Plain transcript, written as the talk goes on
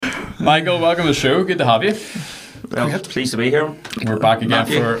Michael, welcome to the show. Good to have you. Well, pleased to be here. We're back again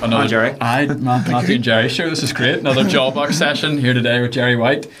Matthew, for another Jerry. Matthew and Jerry show. This is great. Another Jawbox session here today with Jerry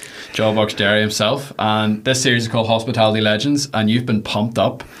White, Jawbox Jerry himself. And this series is called Hospitality Legends, and you've been pumped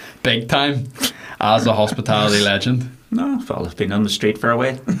up big time as a hospitality legend. No, well, I've been on the street for a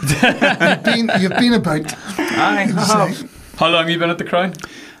while. You've been about. I have. How long have you been at the Crown?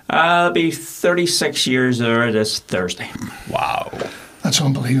 I'll be 36 years there this Thursday. Wow. That's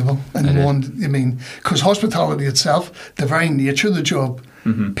unbelievable. And because hospitality itself, the very nature of the job,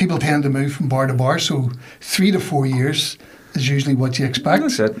 people tend to move from bar to bar, so 3 to 4 years is usually what you expect.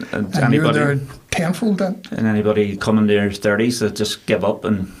 That's it. And you're there tenfold then. And anybody coming to their 30s that just give up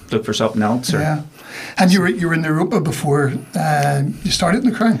and look for something else. Yeah. And you were in Europa before you started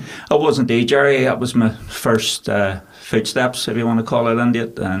in the Crown? I was indeed, Jerry. That was my first footsteps, if you want to call it, into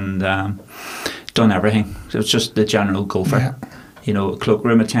it, and done everything. It was just the general gopher. Yeah. You know,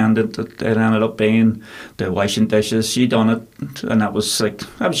 cloakroom attendant, it ended up being the washing dishes. You done it, and that was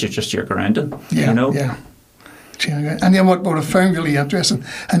just your grounding. Yeah, you know. Yeah. And then what I found really interesting,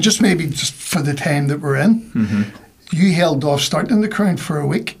 and just maybe just for the time that we're in, you held off starting in the Crown for a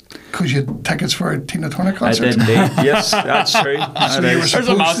week because you had tickets for a Tina Turner concert. I did indeed. Yes, that's true. There's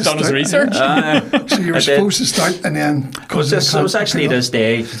a man's done his research. So you were supposed to start and then... It was actually this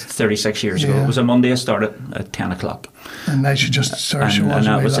day 36 years ago. It was a Monday. I started at 10 o'clock. And now you just started. And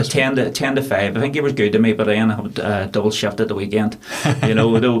that was a 10 to 5. I think it was good to me, but I ended up double shift at the weekend. You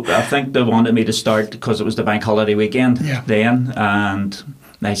know, I think they wanted me to start because it was the bank holiday weekend then, and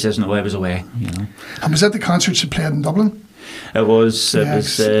I says no, I was away. You know. And was that the concerts you played in Dublin? It was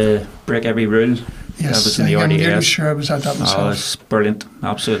Break Every Rule. Yes, that was in the RDS. I'm really sure I was at that myself. Oh, it's brilliant,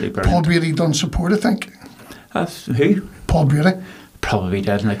 absolutely brilliant. Paul Brady done support, I think. Who? Paul Brady. Probably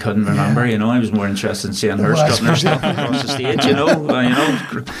did, and I couldn't remember. You know, I was more interested in seeing her strutting her stuff across the stage. You know,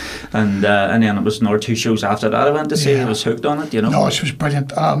 and then it was another 2 shows after that I went to see. I was hooked on it. You know, no, she was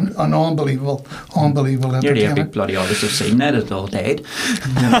brilliant, an unbelievable entertainer. Nearly every bloody artist I've seen now that all died.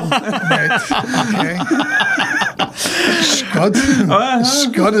 You know? Scud,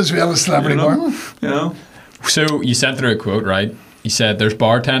 Scud as well as Celebrity Bar. You know. So you sent through a quote, right? You said there's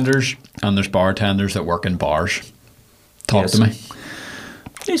bartenders and there's bartenders that work in bars. Talk to me.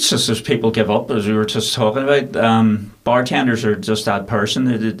 It's just as people give up, as we were just talking about. Bartenders are just that person,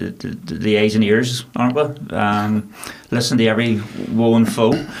 the eyes and ears, aren't we? Listen to every woe and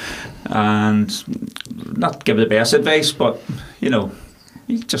foe, and not give the best advice, but you know,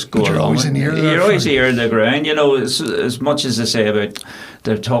 you just go along. You're always ear to the ground. You know, as much as they say about,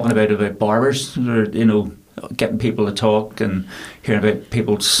 they're talking about barbers, you know, getting people to talk and hearing about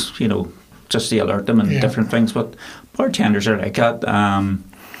people's, you know, just to alert them and different things, but bartenders are like that.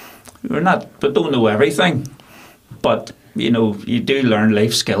 We don't know everything, but you know, you do learn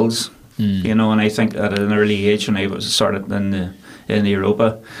life skills. You know, and I think at an early age when I started in the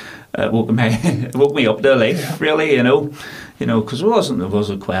Europa, woke me up to life, really. You know, because I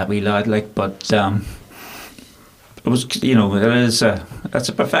was a quiet wee lad, like, but it was, you know, it's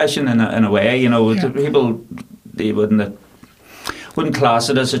a profession in a way. You know, people, they wouldn't class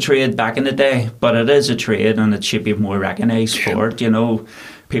it as a trade back in the day, but it is a trade and it should be more recognised for it. You know,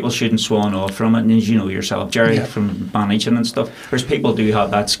 people shouldn't swan off from it, and as you know yourself, Jerry, from managing and stuff, there's people do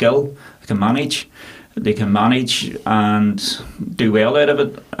have that skill. They can manage and do well out of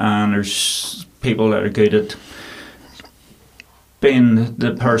it, and there's people that are good at being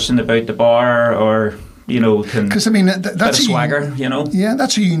the person about the bar, or you know, that's a swagger, you know. Yeah,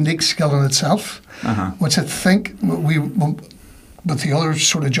 that's a unique skill in itself, which I think with the other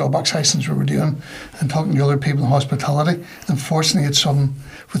sort of job exercises we were doing and talking to other people in hospitality, unfortunately it's something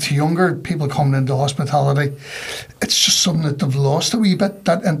with younger people coming into hospitality, it's just something that they've lost a wee bit,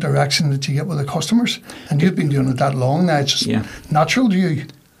 that interaction that you get with the customers. And you've been doing it that long now, it's just natural to you.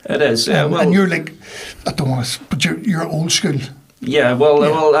 It is. And you're like, I don't want to, but you're old school. Yeah,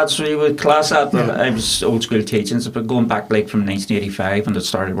 well, that's what you would class that. I was old school teaching, so going back like from 1985 when I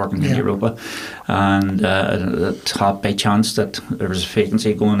started working in Europa, and it had by chance that there was a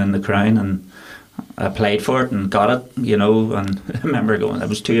vacancy going in the Crown, and I applied for it and got it, you know. And I remember there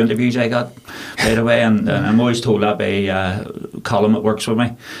was 2 interviews I got right away, and I'm always told that by Colin that works with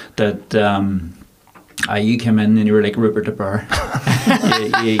me that. You came in and you were like Rupert de Burr.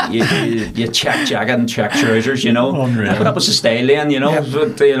 you check jacket and check trousers, you know. Unreal. But that was the style then, you know.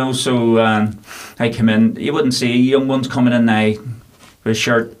 But, you know, so I came in. You wouldn't see young ones coming in now with a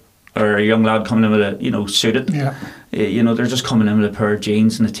shirt, or a young lad coming in with a, you know, suited. Yeah. You know, they're just coming in with a pair of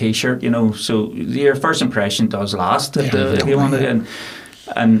jeans and a t-shirt, you know. So your first impression does last. If you want to.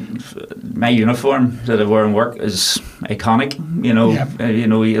 And my uniform that I wear in work is iconic.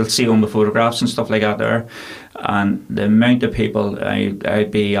 You'll see on the photographs and stuff like that there. And the amount of people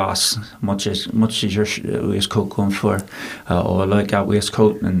I'd be asked, much as your waistcoat going for, or like that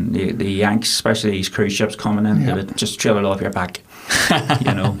waistcoat, and the Yanks, especially these cruise ships coming in, they would just trail it off your back.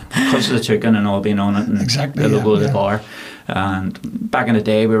 Because of the token and all being on it, and the logo of the bar. And back in the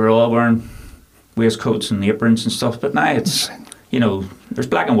day, we were all wearing waistcoats and aprons and stuff, but now it's, there's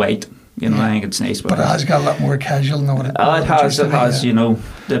black and white. I think it's nice. But it has got a lot more casual now. It has, and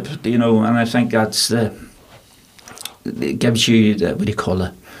I think that's it gives you the, what do you call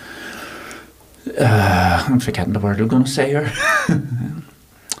it? I'm forgetting the word I'm going to say here.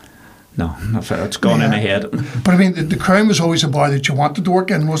 No, it's gone in my head. But I mean, the Crown was always a bar that you wanted to work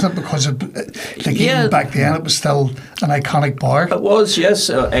in, wasn't it? Because even back then, it was still an iconic bar. It was,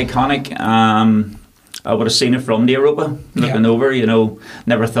 yes, iconic. I would have seen it from the Europa, looking over.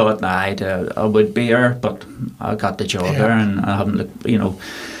 Never thought I would be there, but I got the job there, and I haven't looked.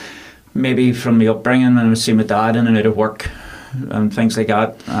 Maybe from the upbringing, when I was seeing my dad in and out of work and things like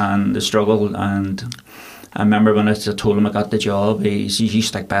that, and the struggle. And I remember when I told him I got the job, he said, "You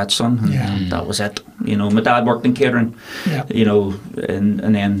stick by it, son," and that was it. My dad worked in catering. And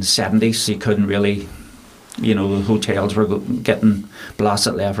then in the 70s, he couldn't really. Hotels were getting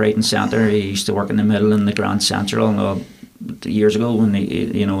blasted left, right, and centre. He used to work in the middle in the Grand Central, years ago when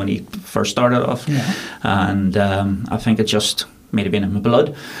he first started off. And I think it just might have been in my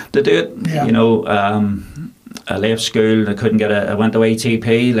blood to do it. I left school. I went to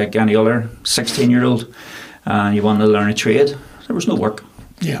ATP like any other 16-year-old, and you wanted to learn a trade. There was no work.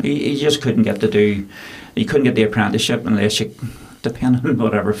 You just couldn't get you couldn't get the apprenticeship unless you, depending on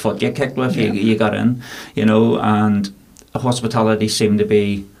whatever foot you kicked with, you got in, and hospitality seemed to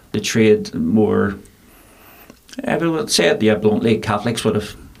be the trade more, I would say it bluntly, Catholics would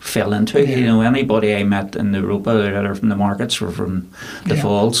have fell into. Anybody I met in Europa or from the markets were from the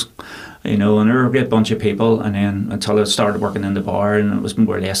Falls, and there were a great bunch of people. And then until I started working in the bar, and it was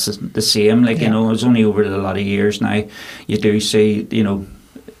more or less the same. It was only over a lot of years now. You do see,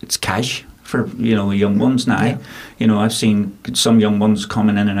 it's cash for young ones now. I've seen some young ones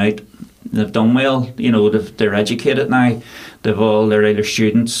coming in and out. They've done well. They're educated now. They're either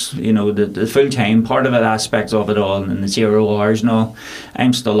students. The full time part of it, aspects of it all, and the 0 hours and all.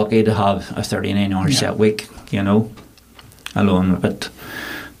 I'm still lucky to have a 39-hour set week. Alone, but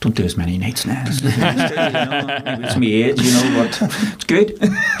don't do as many nights now. Maybe it's my age, but it's good.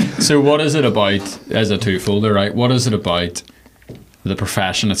 So what is it about, as a twofolder, right? What is it about the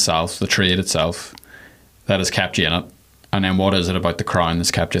profession itself, the trade itself, that has kept you in it? And then what is it about the Crown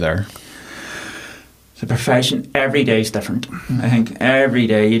that's kept you there? The profession, every day is different. I think every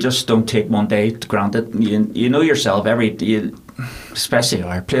day, you just don't take one day to granted. You know yourself, especially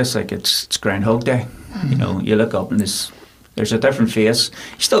our place, like it's Groundhog Day. You look up and there's a different face.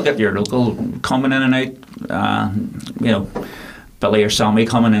 You still get your local coming in and out, Billy or Sammy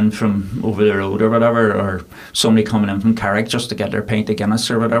coming in from over the road or whatever, or somebody coming in from Carrick just to get their pint of Guinness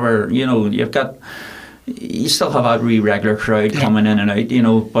or whatever. You still have a regular crowd coming in and out,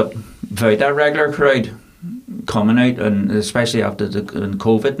 but without that regular crowd coming out, and especially after the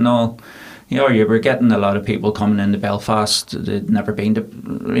COVID and all, you were getting a lot of people coming into Belfast. They'd never been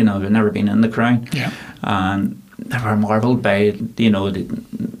they'd never been in the Crown, and they were marvelled by the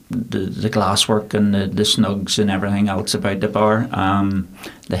glasswork and the snugs and everything else about the bar,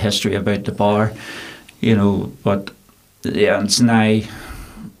 the history about the bar, but it's now,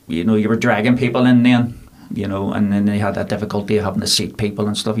 you were dragging people in then, and then they had that difficulty of having to seat people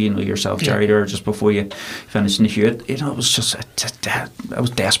and stuff, yourself, Jerry, there just before you finished in the shoot, it was just, I was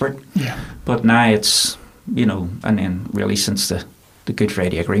desperate. But now it's, and then really since the Good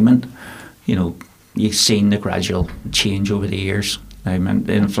Friday Agreement, you've seen the gradual change over the years. I mean,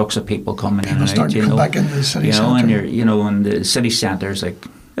 the influx of people coming in and out, to come back into the city centre. And and the city centre's it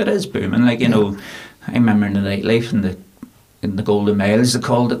is booming. I remember in the nightlife in the Golden Miles, they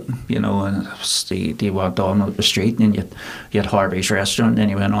called it, and it was you walked on up the street, and then you had Harvey's restaurant, and then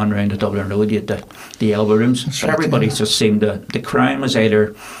you went on around the Dublin Road, you had the Elbow Rooms. But everybody just seemed the Crown was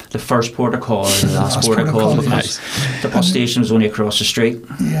either the first port of call or the last port of call, because the bus station was only across the street.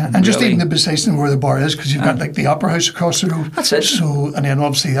 And just even the position where the bar is, because you've got the Opera House across the road. That's it. So, and then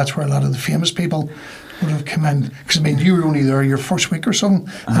obviously that's where a lot of the famous people would have come in, because you were only there your first week or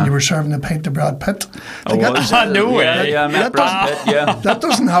something, and you were serving a pint to Brad Pitt. No way. I met Brad Pitt, that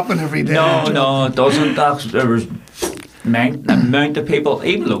doesn't happen every day. No, it doesn't. There was an amount of people,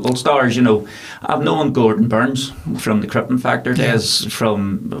 even local stars. I've known Gordon Burns from the Crippen Factor days,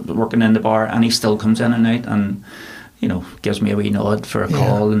 from working in the bar, and he still comes in and out, and you know, gives me a wee nod for a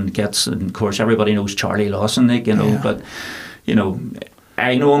call and of course, everybody knows Charlie Lawson, like, you know, but, you know,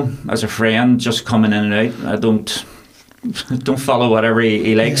 I know him as a friend, just coming in and out. I don't follow whatever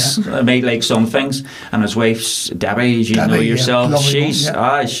he likes. I may like some things. And his wife's Debbie, as you know yourself,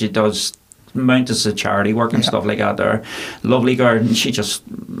 she does mountains of charity work and stuff like that there. Lovely girl, and she just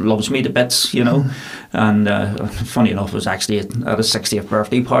loves me to bits, you know. And funny enough, it was actually at a 60th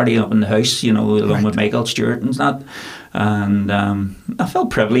birthday party up in the house, you know, along with Michael Stewart and that. And I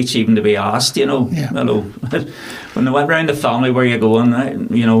felt privileged even to be asked, you know, hello. When I went round the family, where you going,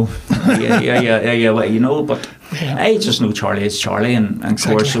 you know, you know, but I just know Charlie is Charlie, and of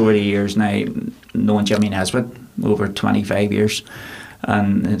course over the years now, knowing Jimmy Nesbitt over 25 years,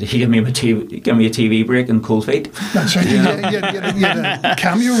 and he gave me a TV break in Cold Feet. That's right. You had a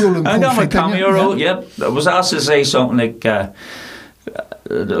cameo role in Cold Feet. I got my cameo role. Yep. I was asked to say something like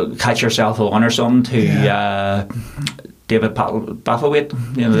 "Catch Yourself On" or something to David Bathwaite,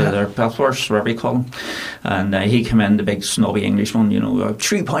 you know, their Bathworth, whatever you call him. And he came in, the big snobby English one, you know,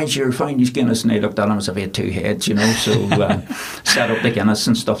 3 pints here, find these Guinness. And I looked at him as if he had 2 heads, you know, so set up the Guinness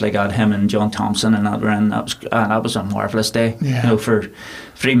and stuff like that. Him and John Thompson and that were in. That was a marvellous day, you know, for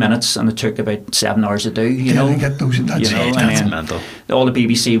 3 minutes, and it took about 7 hours to do, you know. Get those, that's mental. All the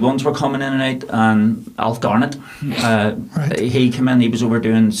BBC ones were coming in and out, and Alf Garnett, he came in, he was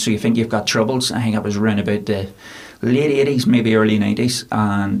overdoing So You Think You've Got Troubles. I think it was around about the late 80s, maybe early 90s,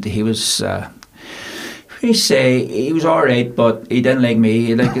 and he was he was alright, but he didn't like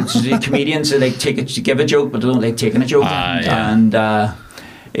me. Like, it's the comedians that like give a joke, but they don't like taking a joke. And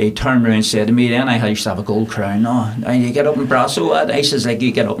he turned around and said to me, then I used to have a gold crown. Oh, and you get up in Brasso, I says, like,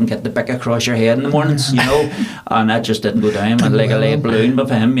 you get up and get the bick across your head in the mornings, you know. And that just didn't go down. And like a lead balloon with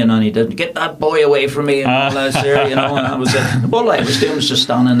him, you know, and he didn't get that boy away from me and all that there, you know. And that was it. All I was doing was just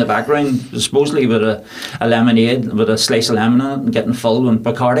standing in the background, supposedly with a lemonade, with a slice of lemon on it, and getting full with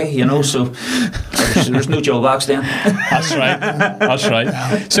Bacardi, you know. So there's no Joe box then. That's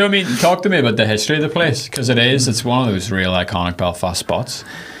right. So I mean, talk to me about the history of the place, because it's one of those real iconic Belfast spots.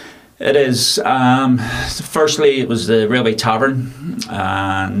 It is. Firstly, it was the Railway Tavern,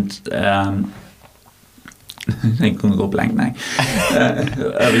 and I think I'm going to go blank now.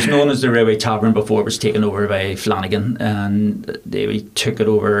 It was known as the Railway Tavern before it was taken over by Flanagan, and they took it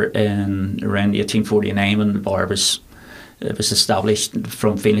over in around 1849 when the bar was established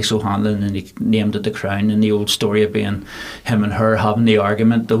from Felix O'Hanlon, and he named it the Crown. And the old story of being him and her having the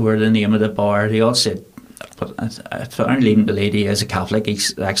argument over the name of the bar, they all said, but if I'm leading the lady as a Catholic,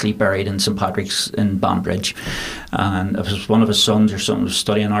 he's actually buried in St Patrick's in Banbridge, and it was one of his sons or something was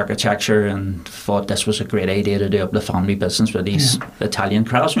studying architecture and thought this was a great idea to do up the family business with these Italian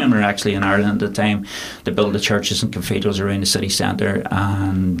craftsmen were actually in Ireland at the time to build the churches and cathedrals around the city centre,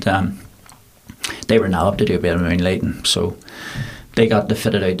 and they were nabbed to do a bit of moonlighting, so they got to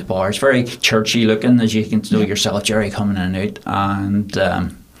fit it out the bars, very churchy looking, as you can know yourself, Jerry, coming in and out,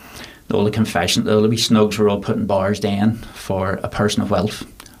 and all the confessions, all the wee snugs were all putting bars down for a person of wealth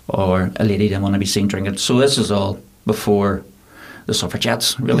or a lady didn't want to be seen drinking. So this is all before the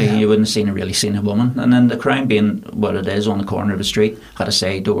suffragettes, really. You wouldn't have really seen a woman. And then the Crown, being what it is on the corner of the street, had a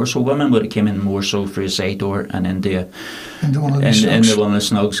side door, so women would have came in more so through a side door and into one of the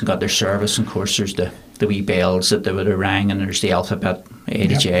snugs and got their service. And of course there's the wee bells that they would have rang, and there's the alphabet A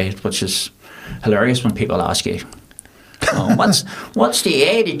to J, which is hilarious when people ask you, oh, what's the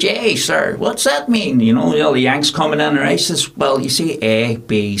A to J, sir? What's that mean? You know, all the Yanks coming in, and I says, well, you see, A,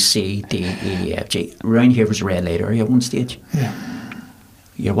 B, C, D, E, F, G. Around here was a red light area at one stage. Yeah.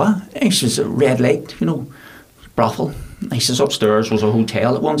 You're what? He says, a red light, you know, brothel. He says, upstairs was a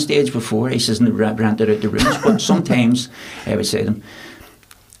hotel at one stage before. He says, and they rented out the rooms. But sometimes, I would say to them,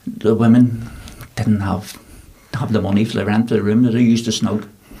 the women didn't have the money for the rent of the room, that they used to snug.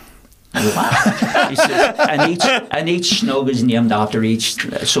 He says, and each snug is named after each.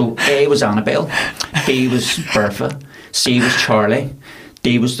 So A was Annabelle, B was Bertha, C was Charlie,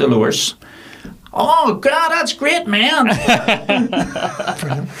 D was Dolores. Oh God, that's great, man.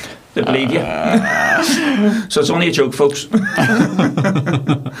 They believe you. So it's only a joke, folks.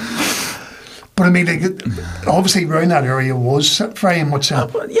 But I mean, like, obviously around that area was very much well,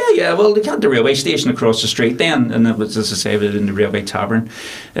 they had the railway station across the street then, and it was, as I say, in the Railway Tavern.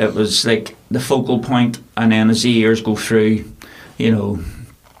 It was like the focal point, and then as the years go through, you know,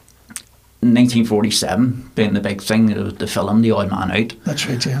 1947 being the big thing, the film The Old Man Out. That's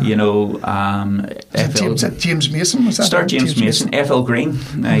right, yeah. You know, James Mason, was that? Star James Mason. F.L. Green,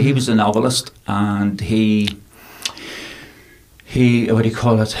 he was a novelist, and he he, what do you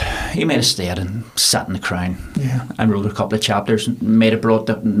call it? He might have stayed and sat in the Crown, and wrote a couple of chapters. Might have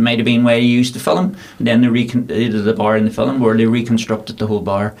been where he used the film. And then they did the bar in the film where they reconstructed the whole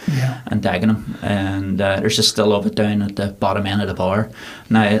bar and Dagenham. And there's a still of it down at the bottom end of the bar.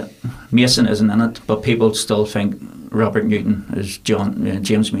 Now Mason isn't in it, but people still think Robert Newton is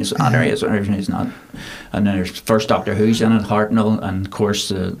James Mason. And there he is, or he's not. And then there's first Doctor Who's in it, Hartnell, and of course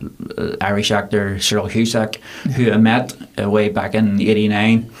the Irish actor Cyril Cusack, who I met way back in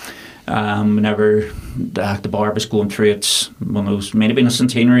 '89. Whenever the bar was going through its one of those, may have been a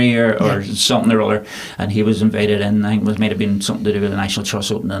centenary or something or other, and he was invited in. I think it may have been something to do with the National Trust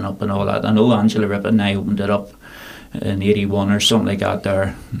opening up and all that. I know Angela Rippon and I opened it up in '81 or something like that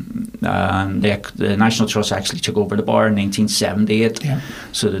there. The National Trust actually took over the bar in 1978.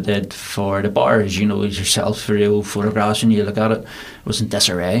 So they did for the bar, as you know as yourself, for the old photographs when you look at it, was in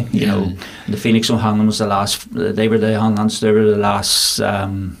disarray. You know, the Phoenix O'Hanlon was the last. They were the O'Hanlons. They were the last.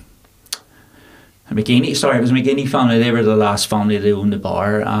 McGeaney, sorry, it was McGeaney family. They were the last family to own the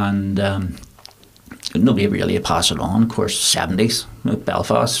bar, and nobody really passed it on. Of course, 70s,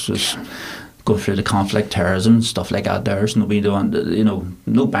 Belfast was going through the conflict, terrorism, stuff like that. There's nobody doing,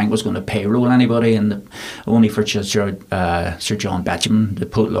 no bank was going to payroll anybody, and only for Sir John Betjeman, the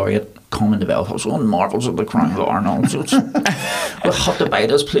poet laureate, coming to Belfast on marvels of the Crown Law and all. So we'll have to buy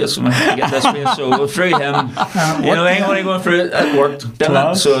this place and we have to get this place. So through him, only going through it, it worked, didn't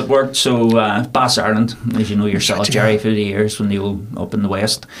it? So it worked. So Bass Ireland, as you know yourself, Jerry, through the years when they were up in the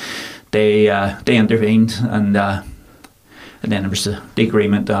West, they intervened, and then there was the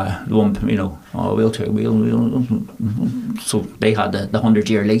agreement, so they had the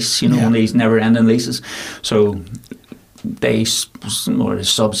 100-year lease, on these never-ending leases. So they more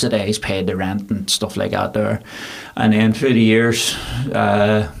subsidised, paid the rent and stuff like that there. And then through the years,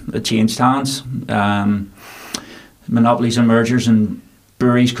 it changed hands. Monopolies and mergers, and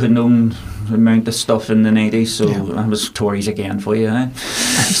breweries couldn't own the amount of stuff in the 90s, so it was Tories again for you.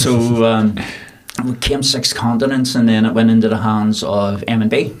 So we came 6 continents, and then it went into the hands of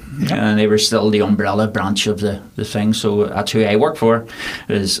M&B, and they were still the umbrella branch of the thing. So that's who I work for,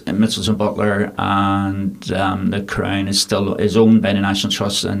 is Mitchells and Buckler, and the Crown is owned by the National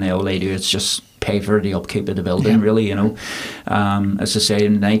Trust, and all they do is just pay for the upkeep of the building, really. As I say,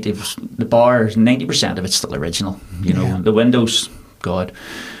 the bar, 90% of it's still original. The windows, God,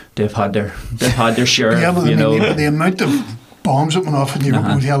 they've had their share. Yeah, but the amount of bombs that went off in the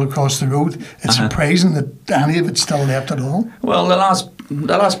Europa Hotel across the road, it's surprising that any of it's still left at all. Well, the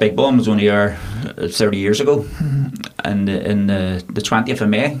last big bomb was only 30 years ago, and in the 20th of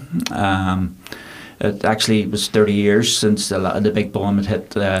May. It actually was 30 years since the big bomb had hit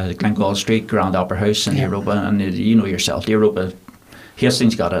Glengall Street, Grand Opera House in Europa, and you know yourself, the Europa,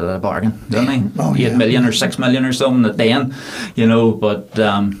 Hastings got it at a bargain, didn't he? 8 million or 6 million or something at then, but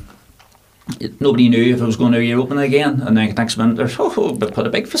nobody knew if it was going to reopen again. And then next minute, they put a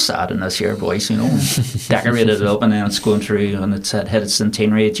big facade in this here, boys, decorated it up, and then it's going through, and it's hit its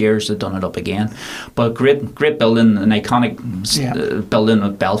centenary 8 years, they've done it up again. But great building, an iconic building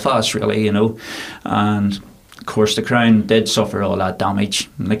of Belfast, really, and of course the Crown did suffer all that damage,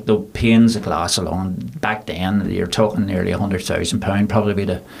 like the panes of glass alone. Back then you're talking nearly £100,000 probably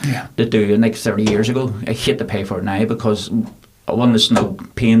to do, like 30 years ago. I hate to pay for it now, because one of the snow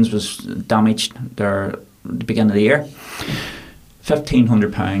panes was damaged there at the beginning of the year.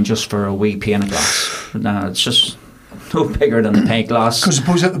 £1,500 just for a wee pane of glass. Now it's just no bigger than a pint glass. Because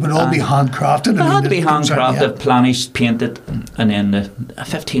suppose it would all be handcrafted. It had to be handcrafted, planished, painted, and then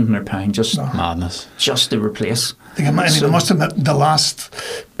 £1,500 just madness, just to replace. I must admit, the last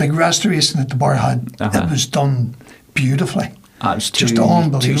big restoration that the bar had, it was done beautifully. It was just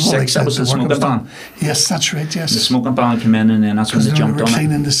unbelievable. That was the smoking ban. Yes, that's right. Yes, the smoking ban came in, and then that's when they jumped on it. Because they were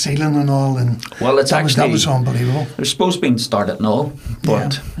cleaning the ceiling and all, and that was unbelievable. They're supposed to be started and all,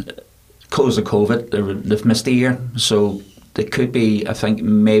 but because of COVID, they've missed a year, so they could be, I think,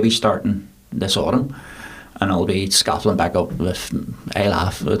 maybe starting this autumn. And I'll be scaffolding back up with, I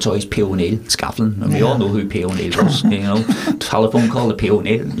laugh, it's always P. O'Neill, scaffolding. And we all know who P. O'Neill was, telephone call to P.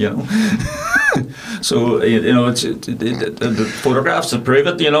 O'Neill, So, it's the photographs that prove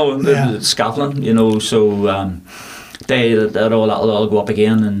it, the scaffolding, so that'll all go up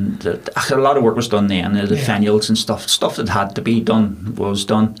again. And a lot of work was done then, the fennials and stuff that had to be done was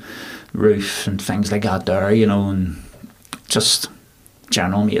done, roof and things like that there, and just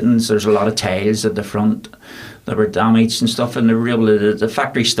general maintenance. There's a lot of tiles at the front that were damaged and stuff, and the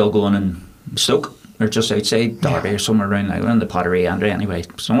factory's still going in Stoke. They're just outside Derby or somewhere around there, in the Pottery Andre anyway.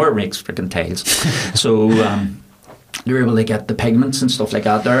 Somewhere makes freaking tiles. So they're able to get the pigments and stuff like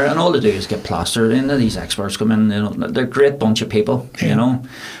that there, and all they do is get plastered in. These experts come in, they're a great bunch of people,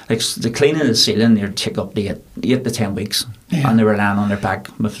 like the cleaning the ceiling, they'd take up to 8 to 10 weeks, and they were lying on their back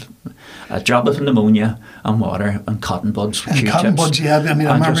with a drop of pneumonia and water and cotton buds, and cotton buds, I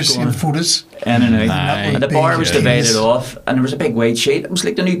remember seeing photos. In and out. And the bar was divided off, and there was a big white sheet. It was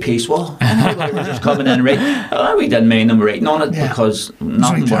like the new peace wall. And people were just coming in and writing. We didn't mind them writing on it because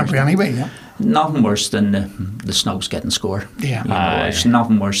nothing worse. Anyway, nothing worse than the snugs getting scored. It's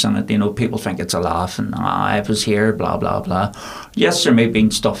nothing worse than it. People think it's a laugh and I was here, blah blah blah. Yes, there may have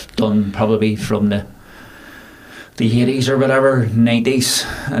been stuff done probably from the 80s or whatever, 90s,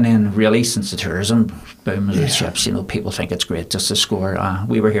 and then really since the tourism boom of the ships, people think it's great just to score.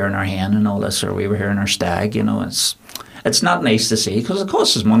 We were here in our hen and all this, or we were here in our stag. It's not nice to see because it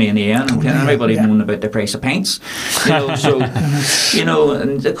costs us money in the end. And everybody moaning about the price of pints, So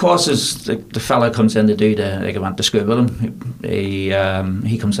and it costs us. The fella comes in to do I went to school with him.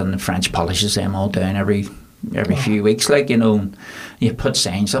 He comes in and French polishes them all down every few weeks. You put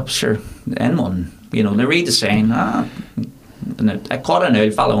signs up, sure, in one. They read the sign. And I caught an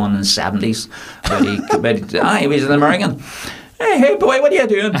old fellow in the 70s. He was an American. Hey boy, what are you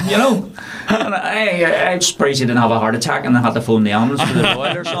doing? And I was surprised he didn't have a heart attack and I had to phone the ambulance for the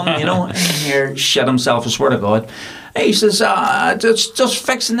boy or something, And he shit himself, I swear to God. He says, just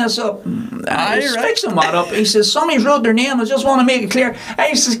fixing this up. Fixing what up? He says, somebody's wrote their name, I just want to make it clear.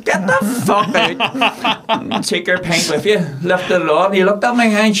 He says, get the fuck out. Take your pint with you. Lifted it off. He looked at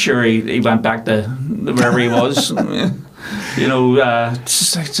me and sure, he went back to wherever he was.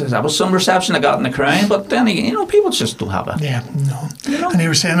 That was some reception I got in the Crown, but then people just don't have it. And you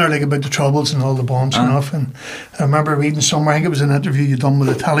were saying there about the troubles and all the bombs and off, and I remember reading somewhere, I think it was an interview you done with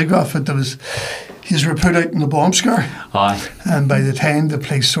the Telegraph, that there was Yous were put out in the bomb scare. Aye. And by the time the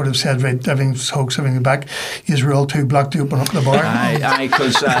police sort of said, right, everything's hoax, everything back, yous were all too blocked to open up the bar. Aye,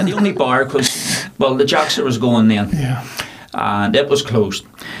 because the only bar, well, the Jackson was going then. Yeah. And it was closed.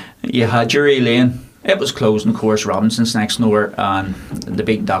 You had Drury Lane, it was closed, and of course Robinson's next door, and the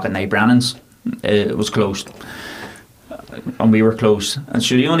big dock at Night Brennan's, it was closed. And we were closed. And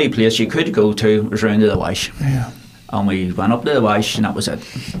so the only place you could go to was round to the Wash. Yeah. And we went up to the Wash, and that was it.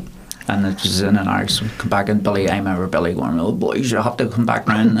 And it was in an hour. So we come back, and Billy, I remember Billy going, oh boys, you have to come back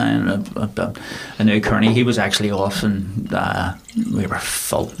round. And now Kearney, he was actually off, and we were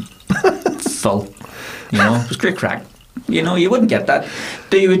full. Full. You know, it was great crack. You know, you wouldn't get that.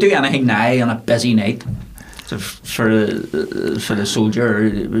 You would do anything now on a busy night. So for the soldier, or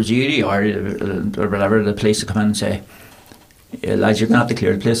it was duty or whatever, the police to come in and say, yeah, lads, you're going to have to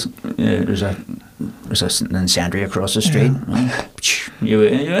clear the place. There's an incendiary across the street.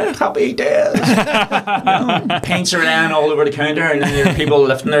 Yeah. Happy days. Paints are down all over the counter, and then there are people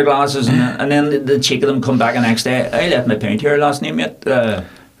lifting their glasses, and then the cheek of them come back the next day. I left my paint here last night, mate.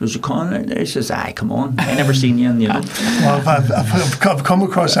 Was you calling it? He says, aye, come on. I never seen you, you know. Well, I've come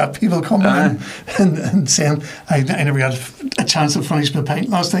across that. People coming in and saying, I never got a chance to finish my paint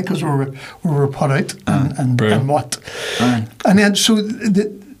last night because we were put out and what. And then, so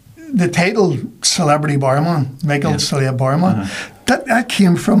the title Celebrity Barman, Michael Celeb Barman, that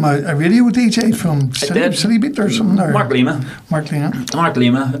came from a radio DJ from City Beat or something. Or Mark Lima,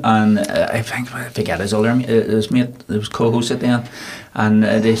 and I forget his other his mate, it was co-host at the end, and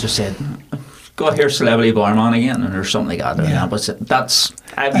they just said, "Go here, Celebrity Barman again," and there's something like that. Yeah. But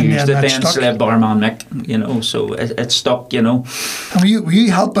I've used it then, Celeb Barman Mick, you know, so it stuck, you know. And were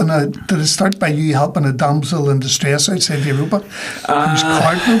you helping did it start by you helping a damsel in distress outside Europa whose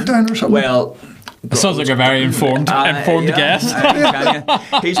car broke down or something? Well, it sounds like a very informed guest.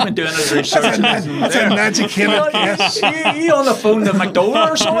 He's been doing his research. That's an educated guest. You on the phone to McDonald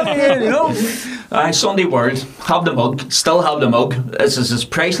or something here, you know? Sunday World, have the mug, still have the mug. It's as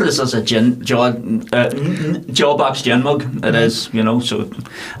priceless as a Jawbox gin mug. It is, you know. So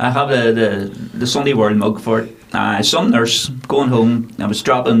I have the Sunday World mug for it. Some nurse going home. I was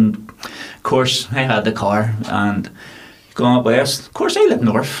dropping. Of course, I had the car and going up west. Of course, I live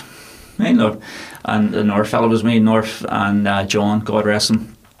north. And the North fella was me, North, and John, God rest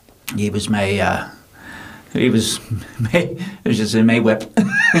him. He was my whip. You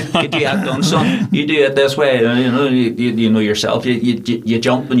do that done, son. You do it this way. You know yourself. You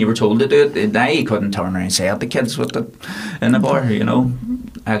jump when you were told to do it. Now you couldn't turn around and say at the kids in the bar. You know,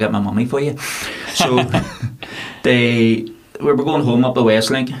 I got my money for you. So we were going home up the West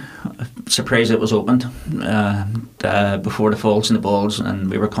Link. Surprised it was opened before the Falls and the Balls, and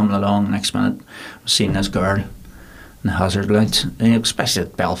we were coming along. Next minute, seeing this girl in the hazard lights, especially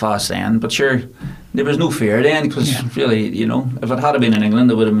at Belfast then. But sure, there was no fear then because really, you know, if it had been in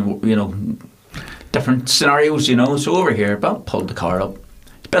England, it would have been, you know, different scenarios, you know. So over here, but pulled the car up.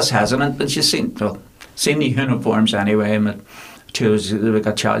 It's a bit hesitant, but she's seen the uniforms anyway. And we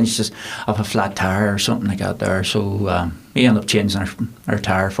got chatting. She says, "I have a flat tire or something like that there." So he ended up changing her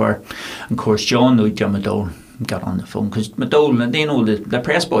tire for her. And of course, John McDowell got on the phone because McDowell, you know, the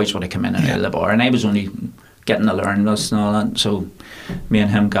press boys would have come in and out of the bar, and I was only getting to learn this and all that. So me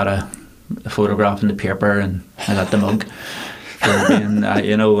and him got a photograph in the paper, and I got the mug. For being,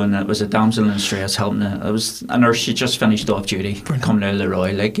 you know, and it was a damsel in distress helping it was a nurse. She just finished off duty, coming out of the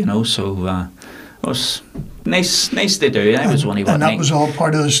Royal, like, you know. So it was nice to do. I was only and that was all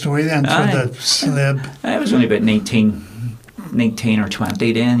part of the story then for the celeb. I was only about 19 or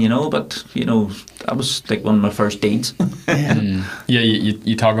 20 then, you know. But you know, that was like one of my first dates. Yeah,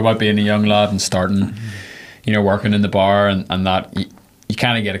 you talk about being a young lad and starting, you know, working in the bar and that you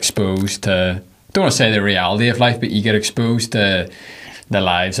kind of get exposed to. Don't want to say the reality of life, but you get exposed to the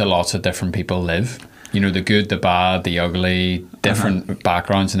lives that lots of different people live. You know, the good, the bad, the ugly, different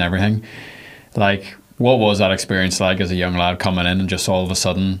backgrounds and everything. Like, what was that experience like as a young lad coming in and just all of a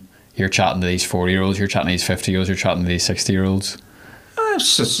sudden you're chatting to these 40-year-olds, you're chatting to these 50-year-olds, you're chatting to these 60-year-olds?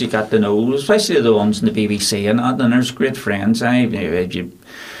 It's just you got to know, especially the ones in the BBC and that, and there's great friends.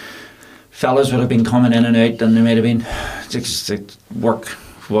 Fellas would have been coming in and out, and they might have been just work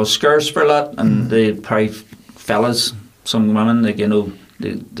was scarce for a lot, and they probably fellas, some women, like, you know,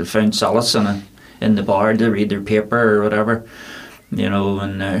 they found solace in the bar. They read their paper or whatever, you know.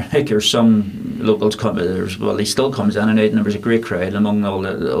 And like there's some locals he still comes in and out, and there was a great crowd among all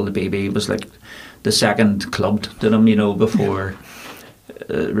the BB. It was like the second club to them, you know. Before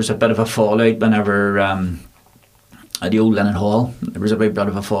there was a bit of a fallout whenever at the old Lennon Hall, there was a bit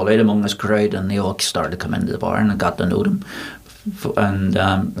of a fallout among this crowd, and they all started to come into the bar, and I got to know them. And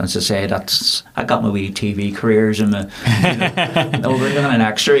as I say, I got my wee TV careers and my, you know, over an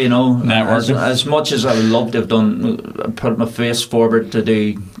extra, you know. As much as I would love to have done, put my face forward to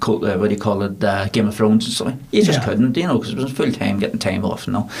do what do you call it, Game of Thrones and stuff. You just couldn't, you know, because it was full time, getting time off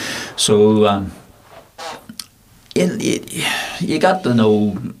and all. So you got to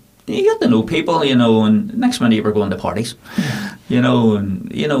know. You get to know people, you know, and next minute you were going to parties, you know,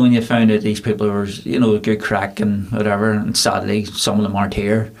 and, you know, when you found out these people were, you know, a good crack and whatever, and sadly some of them aren't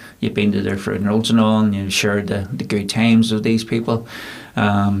here. You've been to their funerals and all, and you've shared the good times with these people.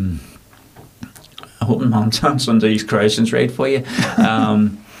 I hope I'm answering some of these questions right for you.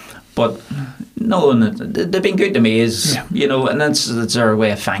 But no, and they've been good to me, you know, and that's our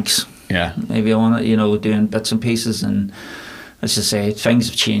way of thanks. Yeah. Maybe I want to, you know, doing bits and pieces. And as I say, things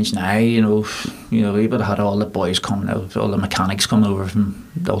have changed now, you know, we would have had all the boys coming out, all the mechanics coming over from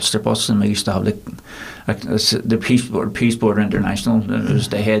the Ulster bus, and we used to have the Peace Board International. It was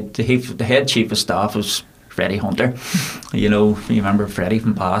the head chief of staff was Freddie Hunter, you know, you remember Freddie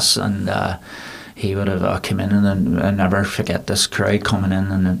from Bass, and he would have come in, and I never forget this crowd coming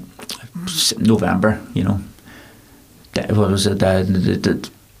in, and November, you know, what was it,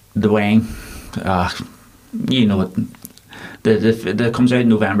 the wine, you know what. That comes out in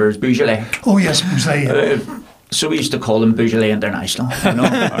November is Beaujolais. Oh yes, Beaujolais. So we used to call them Beaujolais International, you know,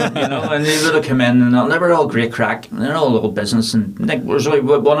 you know, and they would have come in, and they were all great crack. They're all old business, and Nick was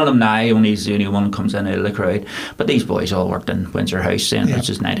one of them now. Only he's the only one who comes in out of the crowd. But these boys all worked in Windsor House, which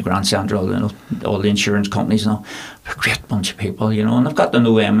is now the Grand Central, you know, all the insurance companies and all. A great bunch of people, you know, and I've got to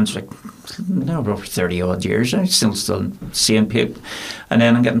know them. And it's like they're over 30 odd years. I'm still seeing people, and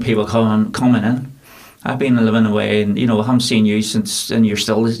then I'm getting people coming in. I've been living away, and you know, I haven't seen you since, and you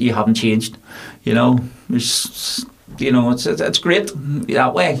haven't changed. You know, it's great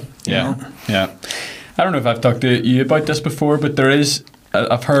that way. Yeah, yeah. I don't know if I've talked to you about this before, but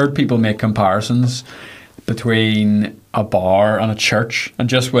I've heard people make comparisons between a bar and a church, and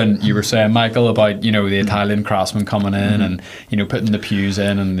just when you were saying, Michael, about, you know, the Italian craftsmen coming in and, you know, putting the pews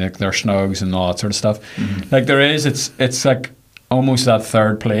in and their snugs and all that sort of stuff. Like it's like almost that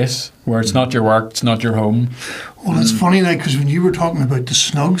third place where it's not your work, it's not your home. Well, it's funny now, because when you were talking about the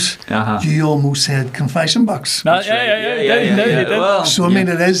snugs, you almost said confession box. Yeah. Well, so I mean,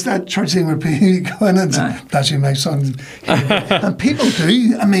 it is that church thing where people go in and that's my son. And people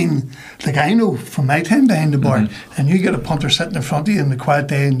do. I mean, like, I know from my time behind the bar, and you get a punter sitting in front of you in the quiet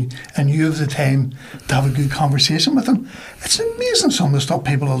day, and you have the time to have a good conversation with them. It's amazing some of the stuff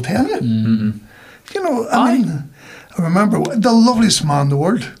people will tell you. You know, I mean, I remember the loveliest man in the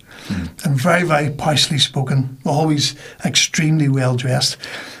world, and very, very poshly spoken, always extremely well dressed.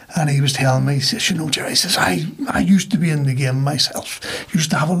 And he was telling me, he says, you know, Jerry, he says, I used to be in the game myself.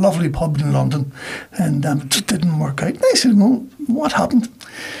 Used to have a lovely pub in London, and it just didn't work out. And I said, well, what happened?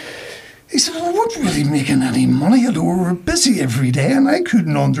 he said, well, we weren't really making any money. We were busy every day, and I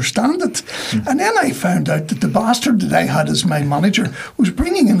couldn't understand it. And then I found out that the bastard that I had as my manager was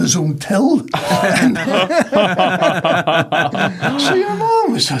bringing in his own till. So your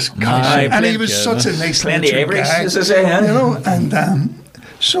mom was just and he was such a nice little guy, as I say, you know, and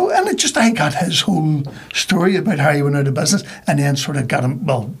I got his whole story about how he went out of business, and then sort of got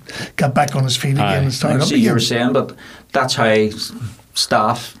back on his feet again and started up again. You were saying, but that's how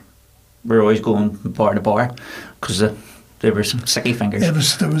staff were always going bar to bar, because there were some sicky fingers. There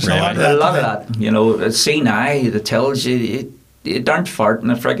was a lot of that. You know, see now, the tells you don't fart and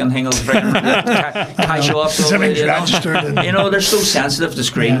the frigging thing will catch you up. You know, they're so sensitive to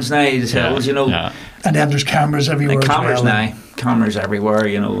screens now, the tells, you know. Yeah. And then there's cameras everywhere. And cameras everywhere,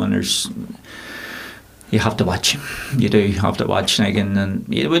 you know, and you have to watch. You do have to watch, and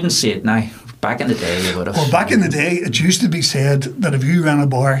you wouldn't see it now. Back in the day, you would have. Well, back in the day, it used to be said that if you ran a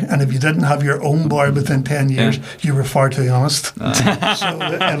bar and if you didn't have your own bar within 10 years, you were far too honest. So it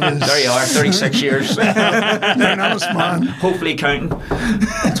was, there you are, 36 years. You're an honest man. Hopefully counting.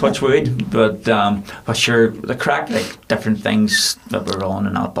 Touch wood. But sure, the crack, like different things that were on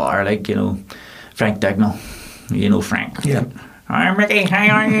in that bar, like, you know, Frank Dignall. You know Frank. Yeah. Hi, Mickey, how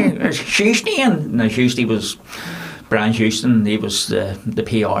are you? It's Tuesday. Now, Tuesday was Brian Houston. He was the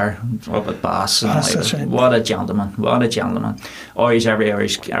PR up at Bass. What a gentleman. Always every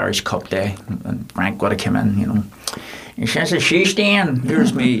Irish Cup day. And Frank would have come in, you know. He says, it's Tuesday.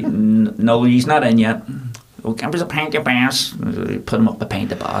 Here's me. No, he's not in yet. Oh, give us a pint of Bass. Put him up a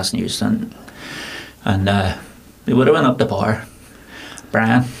pint of Bass in Houston. And he would have went up the bar.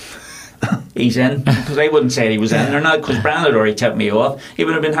 Brian. He's in, because I wouldn't say he was in or not, because Brian had already tipped me off. He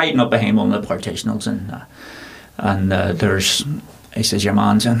would have been hiding up behind one of the partitionals, and he says, your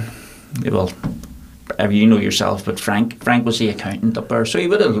man's in. Well, you know yourself, but Frank was the accountant up there, so he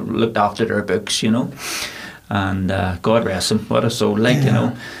would have looked after their books, you know, and God rest him, what a soul, like, you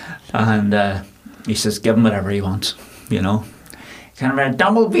know, and he says, give him whatever he wants, you know. Kind of a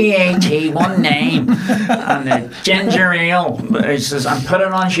double VAT, one name, and a ginger ale. He says, I'm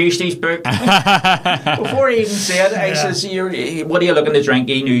putting on Tuesday's book. Before he even said it, he says, what are you looking to drink?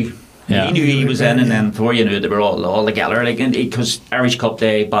 He knew. Yeah. He knew he was in, and then before you knew, they were all together. Like, because Irish Cup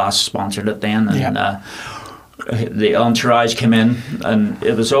Day, Bass sponsored it then, and the entourage came in, and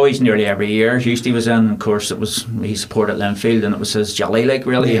it was always nearly every year. Tuesday was in, and of course he supported Linfield, and it was his jolly, like,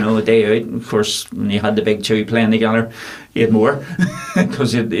 really, you know, a day out. Of course, when you had the big two playing together, you had more,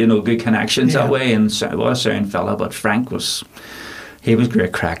 because you know, good connections that way. And what a sound fella. But Frank was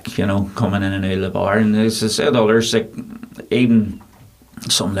great crack, you know, coming in and out of the bar. And as I said, others, like, even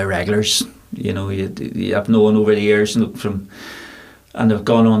some of the regulars, you know, you have known over the years, and they've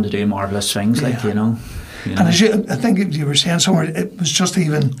gone on to do marvellous things, like, you know. You know. And I think you were saying somewhere, it was just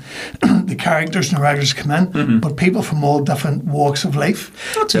even the characters and the writers come in, but people from all different walks of life.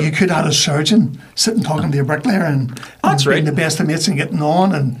 That's you could have a surgeon sitting talking to a bricklayer and being the best of mates and getting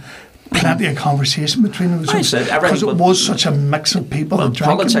on, and plenty of conversation between them. Because it was such a mix of people. Well,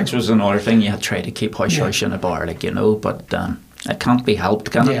 politics was another thing you had to try to keep hush-hush in a bar, like, you know, but it can't be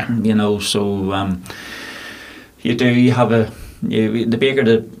helped, can it? You know, so you have the baker,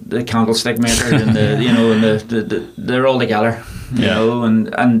 the candlestick maker, and they're all together, you know,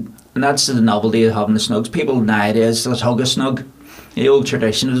 and that's the novelty of having the snugs. People nowadays that hug a snug. The old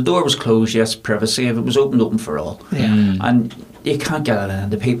tradition, if the door was closed, yes, privacy. If it was open for all, and you can't get it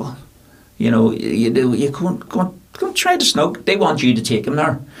into people. You know, you can't try to snug. They want you to take them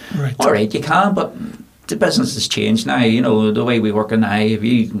there. Right. All right, you can, but the business has changed now. You know, the way we work now, if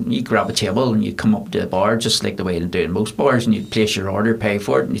you grab a table and you come up to a bar, just like the way they do in most bars, and you place your order, pay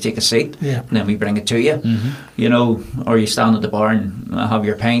for it, and you take a seat, and then we bring it to you. You know, or you stand at the bar and have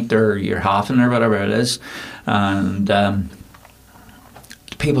your pint or your halfing or whatever it is, and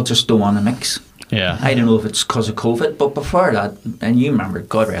people just don't want to mix. Yeah, I don't know if it's because of COVID, but before that, and you remember,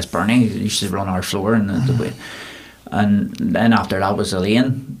 God rest Bernie, he used to run our floor, and then after that was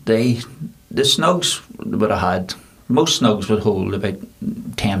Elaine. The snugs would have had, most snugs would hold about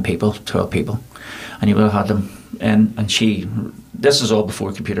 10 people, 12 people, and you would have had them in, and this is all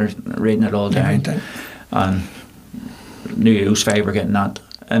before computer, reading it all down, and knew whose favour were getting that,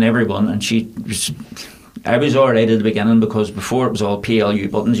 and everyone, and I was alright at the beginning, because before it was all PLU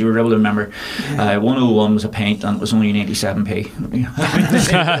buttons. You were able to remember 101 was a pint and it was only 87p.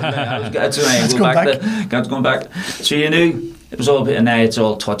 That's going back. So you knew it was all, and now it's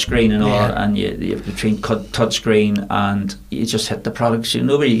all touchscreen and all, and you between touchscreen and you just hit the products.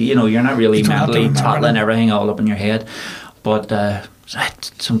 Nobody, you know, you're not really mentally toddling everything all up in your head, but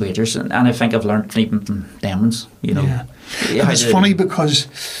some waiters, and I think I've learned even from them ones, you know. Yeah. It's funny because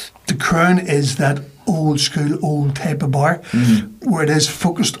the Crown is that old school, old type of bar, where it is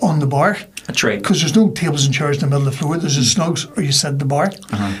focused on the bar. That's right. Because there's no tables and chairs in the middle of the floor. There's a snugs, or you sit at the bar.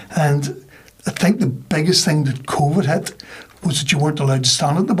 And I think the biggest thing that COVID hit was that you weren't allowed to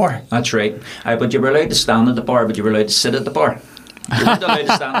stand at the bar. That's right. But you were allowed to stand at the bar, but you were allowed to sit at the bar. You weren't allowed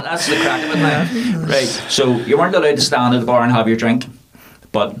to stand. That's the crack of it, man. Right. So you weren't allowed to stand at the bar and have your drink,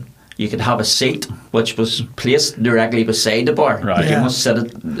 but you could have a seat which was placed directly beside the bar. Right. You must sit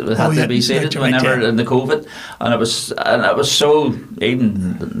it. It had to be seated whenever in the COVID, and it was so.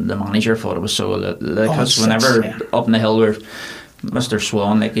 Even the manager thought it was so because whenever up in the hill where Mr.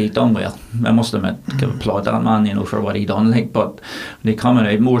 Swan, like, he done well. I must admit, give applaud that man, you know, for what he done, like. But they coming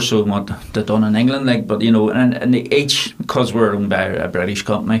out more so than what they done in England, like. But you know, and each, because we're owned by a British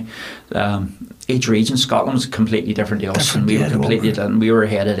company, each region, Scotland was completely different to us, and we were completely different. We were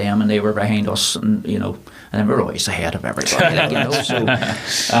ahead of them, and they were behind us, and you know, and we were always ahead of everybody, like, you know.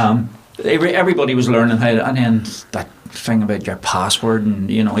 So everybody was learning how to, and then that thing about your password, and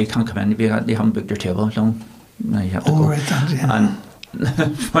you know, you can't come in if you haven't booked your table. Don't. No, you have to go. Right,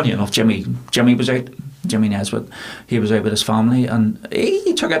 and funny enough, Jimmy was out. Jimmy Nesbitt, he was out with his family, and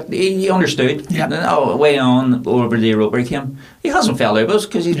he took it. He understood. Yeah. Way on over the Europa he came. He hasn't fell out of us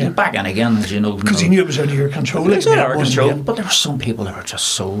because he's back in again, as you know. Because he knew it was out of your control. It was out of our control. But there were some people that were just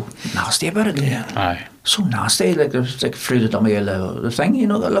so nasty about it. Yeah. Aye. So nasty, like there's like through the dummy of the thing. You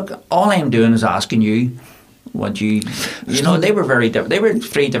know, look, all I'm doing is asking you. What you know, they were they were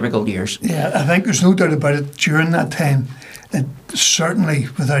 3 difficult years. Yeah, I think there's no doubt about it. During that time, it certainly,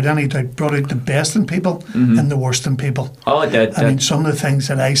 without any doubt, brought out the best in people and the worst in people. Oh, it did. I mean, some of the things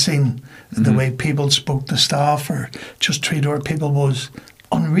that I seen, the way people spoke to staff or just treated our people was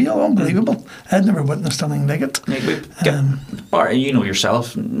unreal, unbelievable. I'd never witnessed anything like it. Bar, you know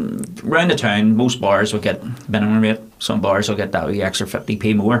yourself, around the town, most bars will get minimum rate. Some bars will get that wee extra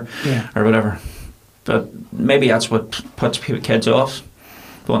 50p more, or whatever. But maybe that's what puts kids off,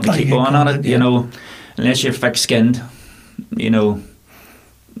 wanting to keep on it. You know, unless you're thick-skinned, you know,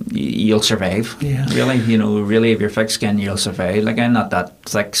 you'll survive. Yeah. Really, you know, really, if you're thick-skinned, you'll survive. Like, I'm not that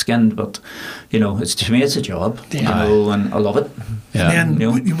thick-skinned, but you know, to me, it's a job. You know, and I love it. Yeah. And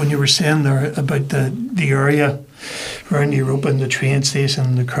then when you were saying there about the area around Europa and the train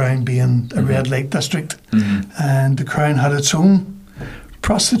station, the Crown being a red light district, and the Crown had its own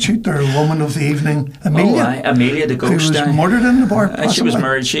prostitute or woman of the evening, Amelia. Oh, Amelia the ghost. Who was murdered in the bar. She was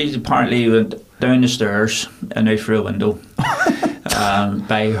murdered. She apparently went down the stairs and out through a window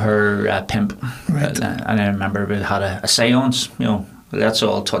by her pimp. Right. And I remember we had a seance, you know, let's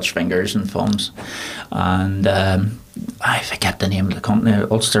all touch fingers and thumbs. And I forget the name of the company,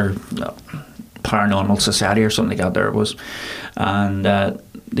 Ulster Paranormal Society or something like that there it was. And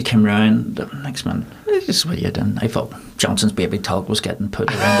they came round, the next man, this is what you done. I thought Johnson's baby talk was getting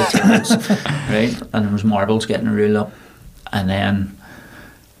put around the tables, right? And there was marbles getting rolled up. And then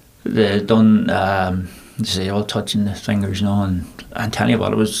they done, they all touching the fingers, you know, and tell you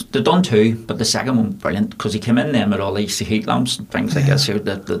what, they done 2, but the second one brilliant, because he came in then with all these heat lamps and things like this,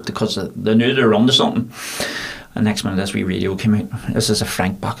 because they knew they were onto something. And next minute this wee radio came out. This is a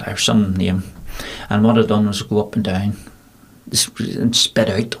Frank Buck or some name. And what I done was go up and down and spit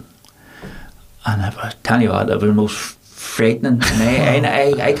out. And I tell you what, it was the most frightening. And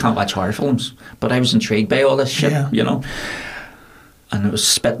I can't watch horror films, but I was intrigued by all this shit, you know. And it was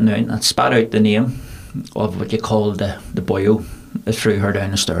spitting out, and it spat out the name of what you call the boyo. It threw her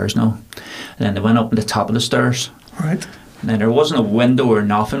down the stairs now. And then they went up on the top of the stairs. Right. And there wasn't a window or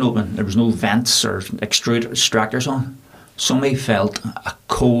nothing open. There was no vents or extractors on. Somebody felt a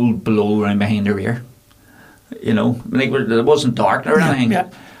cold blow right behind their ear. You know, like it wasn't dark or anything. Yeah.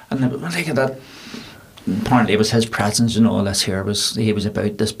 And like that, apparently it was his presence and all this here. He was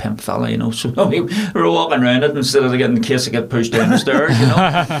about this pimp fella, you know. So we were walking around it instead of getting in case I get pushed down the stairs, you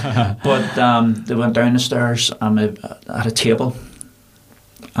know. But they went down the stairs at a table,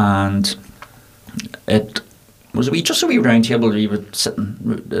 and it was just a wee round table where you would sat in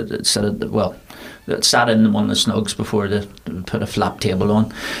one of the snugs before they put a flap table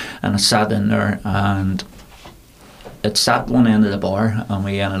on, and it sat in there, and it sat one end of the bar, and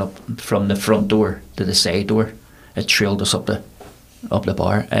we ended up from the front door to the side door. It trailed us up the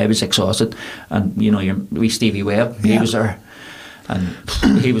bar. I was exhausted, and you know, your wee Stevie Webb, he was there, and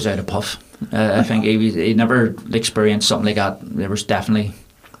he was out of puff. I think he never experienced something like that. There was definitely,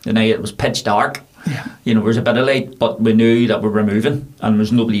 you know, it was pitch dark. Yeah. You know, there was a bit of light, but we knew that we were moving, and there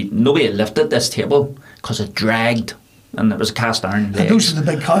was nobody had lifted this table because it dragged, and it was a cast iron. And those are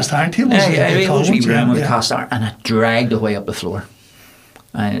the big cast iron tables. Yeah, those wee round with the cast iron, and it dragged away up the floor.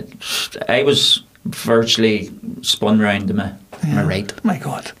 I was virtually spun round to my right. My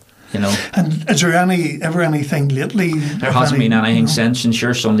God. You know. And is there ever anything lately? There hasn't been anything since, and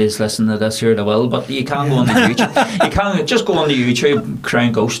sure somebody's listening to this here they will, but you can go on the YouTube. You can just go on the YouTube,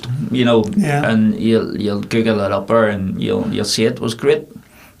 Crown Ghost, you know, and you'll Google it up there and you'll see it. It was great.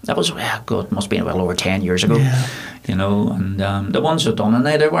 That was, God, it must have been well over 10 years ago, you know, and the ones who've done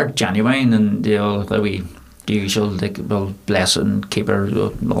it, they were genuine, and they'll the usual, they will bless it and keep her,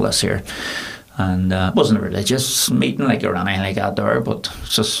 all this here. And it wasn't a religious meeting like or anything like that there, but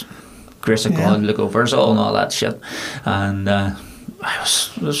it's just grace of God, look over us all and all that shit. And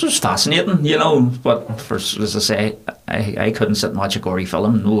this was fascinating, you know, but first, as I say, I couldn't sit and watch a gory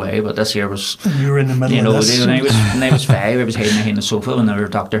film, no way, but this year was... And you were in the middle of this. When I was 5, I was hiding behind the sofa when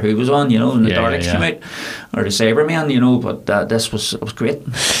Doctor Who was on, you know, and the Daleks came out, or the Cybermen, you know, but it was great.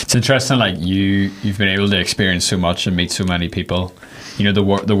 It's interesting, like, you've been able to experience so much and meet so many people. You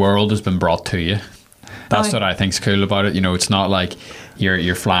know, the world has been brought to you. That's what I think's cool about it. You know, it's not like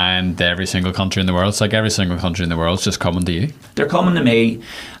you're flying to every single country in the world. It's like every single country in the world's just coming to you. They're coming to me,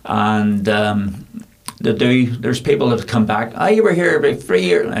 and they do. There's people that have come back. You were here about 3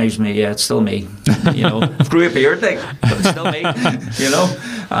 years. And it's me. Yeah, it's still me. You know, I've grew a beard, like, but it's still me. You know,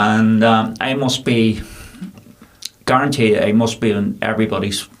 and I must be guaranteed. I must be on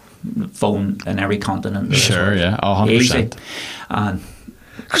everybody's phone in every continent. Sure, yeah, 100%. Easy.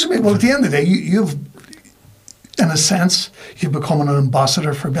 Because, I mean, well, at the end of the day, you've, in a sense, you're becoming an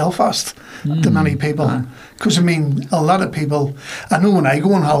ambassador for Belfast to many people. Because, I mean, a lot of people, I know when I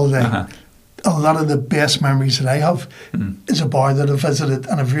go on holiday, a lot of the best memories that I have is a bar that I've visited,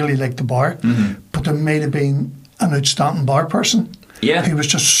 and I've really liked the bar. But there may have been an outstanding bar person who was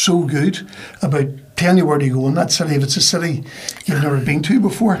just so good about telling you where to go in that city. If it's a city you've never been to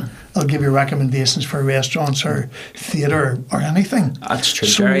before, I'll give you recommendations for restaurants or theatre or anything. That's true,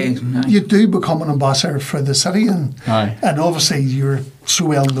 so Jerry. You do become an ambassador for the city, and obviously you're so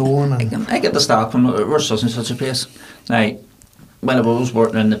well known. And I get the staff from, we're such and such a place. Now, when I was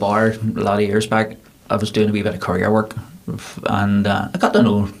working in the bar a lot of years back, I was doing a wee bit of courier work, and I got to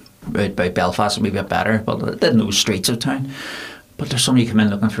know about Belfast a wee bit better, but I didn't know the streets of town. But there's somebody come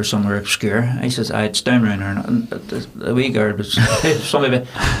in looking for somewhere obscure. I says, it's down around there. And the wee girl was somebody,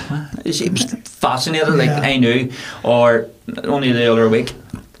 she was fascinated, like I knew. Or only the other week,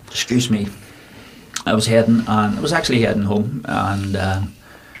 excuse me, I was actually heading home, and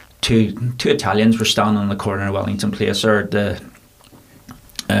two Italians were standing on the corner of Wellington Place, or the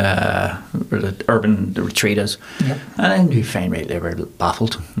urban retreat is. Yep. And I knew fine right they were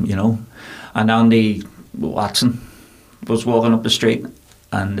baffled, you know. And Andy Watson was walking up the street,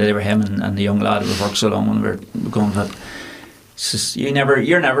 and they were him and the young lad who worked so long, and we were going for it. Says, you're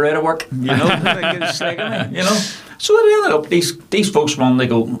never out of work, you know. Like, you know. So they ended up, these folks run, they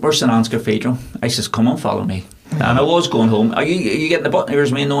go, where's St Anne's Cathedral? I says, come on, follow me. And I was going home. Are you getting the bus?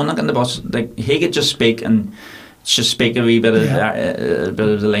 Here's me, no, I'm not getting the bus. Like, he could just speak and just speak a wee bit of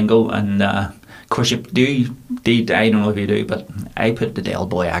the lingo, and of course you do. I don't know if you do, but I put the Del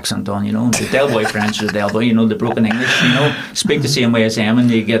Boy accent on, you know. The Del Boy French or the Del Boy, you know, the broken English, you know. Speak the same way as them,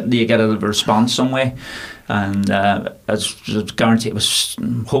 and you get a response some way. And as guaranteed, it was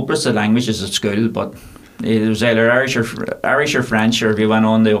hopeless the languages at school, but it was either Irish or French, or if you went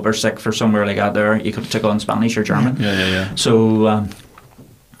on the upper sixth for somewhere like that there, you could take on Spanish or German. Yeah. So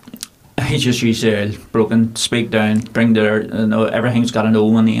I just used broken, speak down, bring their, everything's got an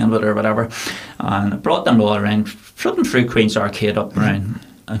O on the end of it or whatever. And I brought them all around, flipping through Queen's Arcade up around,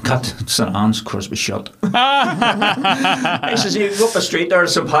 and got to St Anne's, of course, was shut. I says, you go up the street there at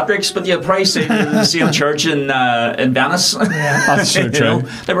St Patrick's, but you'll probably see the same church in Venice. Yeah, that's so true. Know,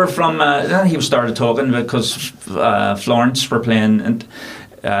 they were from, then he started talking because Florence were playing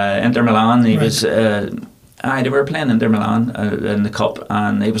Inter Milan. He was... they were playing Inter Milan in the cup,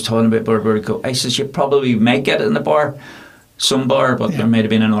 and he was talking about where to go. I says, you probably might get it in the bar, some bar, but there might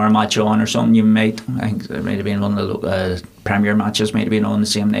have been an hour match on or something. You might, I think there might have been one of the Premier matches might have been on the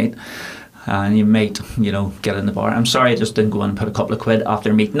same night, and you might, you know, get it in the bar. I'm sorry I just didn't go and put a couple of quid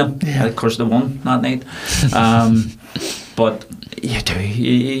after meeting them. Of course they won that night. But you do,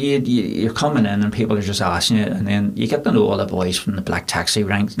 you're coming in and people are just asking you, and then you get to know all the boys from the Black Taxi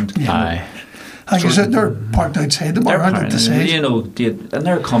ranks, and like you said, they're parked outside the bar, aren't they? You know, and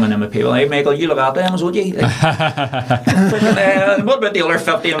they're coming in with people. Hey, Michael, you look after them, would you? Like, what about the other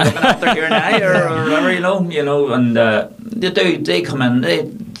 50 I'm looking after here now, or whatever, you know? And they come in,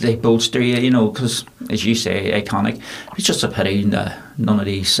 they bolster you, you know, because, as you say, iconic. It's just a pity none of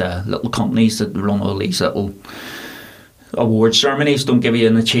these little companies that run all these little award ceremonies don't give you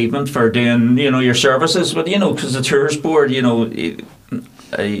an achievement for doing, you know, your services. But, you know, because the tourist board, you know,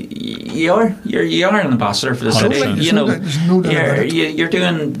 you are an ambassador for the city. You know, you're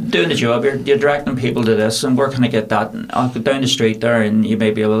doing the job. You're directing people to this, and where can I get that? I'll go down the street there, and you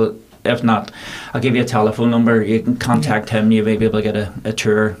may be able. If not, I'll give you a telephone number. You can contact him. You may be able to get a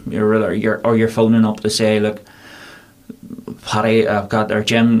tour. You're phoning up to say, look, Paddy, I've got our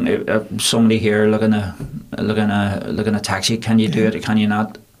Jim. Somebody here looking a taxi. Can you do it? Can you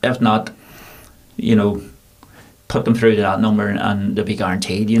not? If not, you know, put them through to that number, and they'll be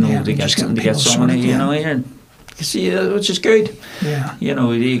guaranteed. You know, to get somebody. You know, here, see, which is good. Yeah. You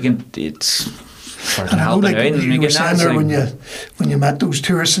know, you can. It's. And I know, like you were saying there, when you met those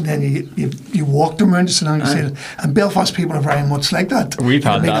tourists and then you walked them around the surrounding city, and Belfast people are very much like that. We've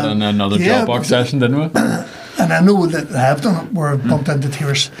had that in another job box session, didn't we? And I know that I have done it where I bumped into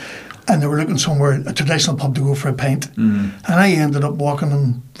tourists and they were looking somewhere, a traditional pub to go for a pint, and I ended up walking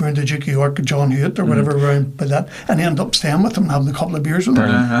them around the Duke of York or John Hewitt or whatever around by that, and I ended up staying with them and having a couple of beers with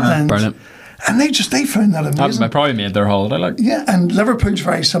them. Brilliant. And they found that amazing. I probably made their holiday. Like, yeah, and Liverpool's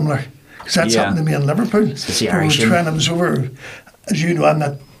very similar. Because that's happened to me in Liverpool. I was over, as you know, I'm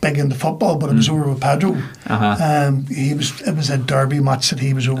not big into football, but I was over with Pedro. It was a derby match that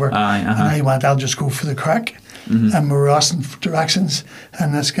he was over, and I went, I'll just go for the crack. And we were asking for directions,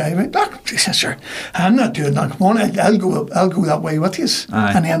 and this guy went, look, he says, sure, I'm not doing that. Come on, I'll go that way with you.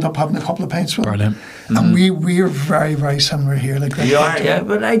 And he ended up having a couple of pints with him. And we are very, very similar here. Like that. You are, yeah,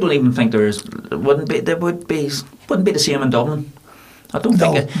 but I don't even think there wouldn't be the same in Dublin. I don't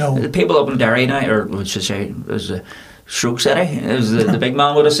think the people up in Derry now, or what should I say, it was a stroke city, as the big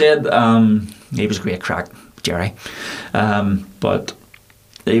man would have said. He was a great crack, Jerry. But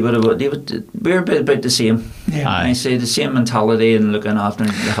we're about the same. Yeah. I say the same mentality and looking after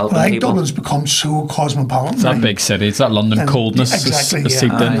and helping people. Dublin's become so cosmopolitan. It's that big city. It's that London coldness. Exactly.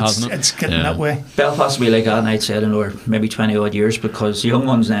 It's getting that way. Belfast will be like that, and I'd say in over maybe 20 odd years, because young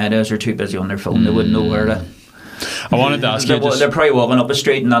ones nowadays are too busy on their phone. They wouldn't know where to. I wanted to ask you. They're probably walking up a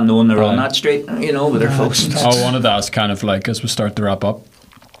street and not knowing they're on that street, you know, with their folks. I wanted to ask, kind of like, as we start to wrap up,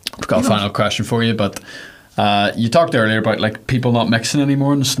 I've got a final question for you, but you talked earlier about like people not mixing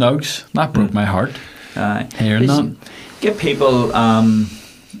anymore in the snugs. That broke my heart. Hearing that. Give people.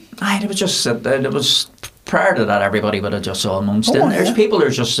 It was prior to that, everybody would have just all amongst it. There's people who are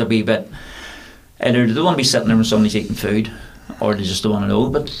just a wee bit. Either they don't want to be sitting there when somebody's eating food, or they just don't want to know.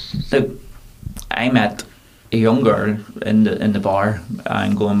 But I met a young girl in the bar,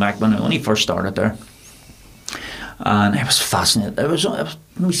 and going back when I only first started there, and I was fascinated. It was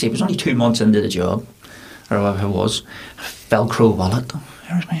only 2 months into the job, or whatever it was. Velcro wallet.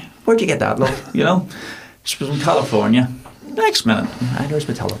 Where'd you get that, love? You know, she was in California. Next minute, there's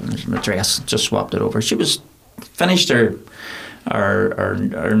my telephone, my dress. Just swapped it over. She was finished her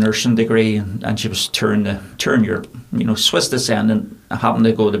nursing degree, and she was touring Europe. You know, Swiss descendant. I happened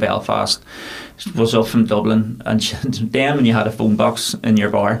to go to Belfast. She was up from Dublin, and then when you had a phone box in your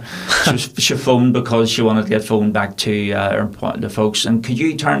bar, she phoned because she wanted to get phoned back to the folks. And could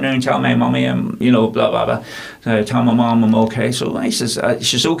you turn around and tell my mummy, you know, blah blah blah. Tell my mum I'm okay. So I says,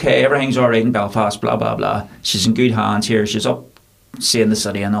 she's okay. Everything's all right in Belfast. Blah blah blah. She's in good hands here. She's up seeing the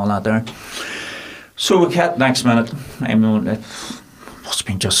city and all that there. So we kept next minute. I mean, it must have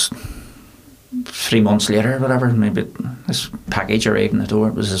been just 3 months later, whatever. Maybe this package arrived in the door.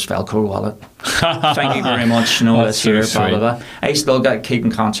 It was this Velcro wallet. Thank you very much. You know, this here, blah blah blah. I still got keep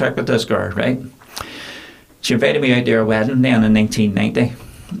in contact with this girl, right? She invited me out to her wedding then in 1990,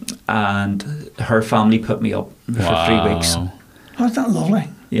 and her family put me up for 3 weeks. Oh, isn't that lovely?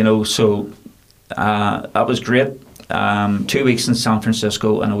 You know, so that was great. 2 weeks in San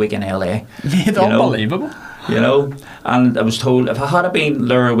Francisco and a week in LA. It's unbelievable. You know, and I was told if I had been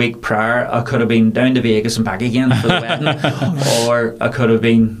there a week prior, I could have been down to Vegas and back again for the wedding, or I could have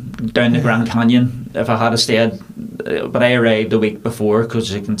been down the Grand Canyon if I had stayed. But I arrived a week before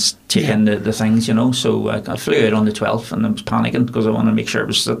because I can take in the things, you know. So I flew out on the 12th, and I was panicking because I wanted to make sure I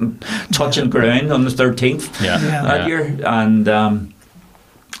was touching ground on the 13th that year, and.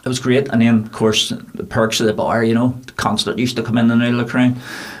 It was great, and then of course the perks of the bar, you know, the consulate used to come in and out of the crown,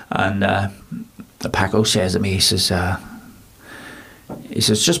 and the Paco says to me, he says,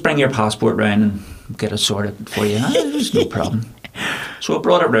 just bring your passport round and get it sorted for you. There's no problem. So I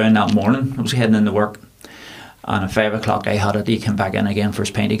brought it round that morning. I was heading into work, and at 5 o'clock I had it. He came back in again for his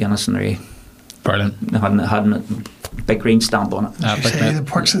pint of Guinness, and brilliant. Had a big green stamp on it. The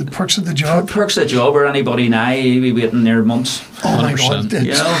perks of the job. Perks of the job, or anybody now, he'd be waiting there months. Oh my God!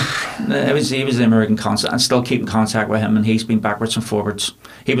 You know, he was the American consul. I still keep in contact with him, and he's been backwards and forwards.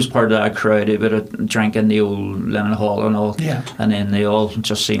 He was part of that crowd who would have drank in the old Lennon Hall and all. Yeah. And then they all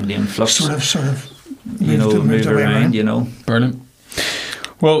just seemed the influx. Sort of. Moved around. You know. Brilliant.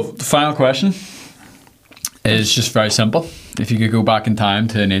 Well, the final question is just very simple. If you could go back in time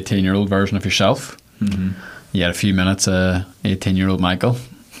to an 18-year-old version of yourself, you had a few minutes, 18-year-old Michael, a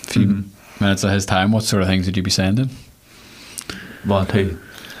few minutes of his time, what sort of things would you be saying to him? What, who?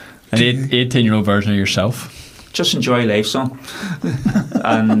 An 18-year-old version of yourself. Just enjoy life, son.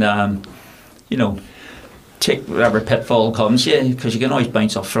 And, you know, take whatever pitfall comes to you, because you can always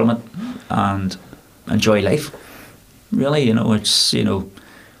bounce off from it, and enjoy life. Really, you know, it's, you know,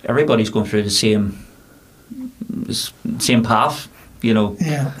 everybody's going through the same path, you know.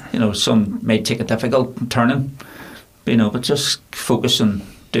 Yeah. You know, some may take a difficult turning, you know, but just focus on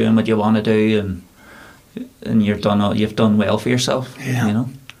doing what you want to do, and you've done well for yourself, you know.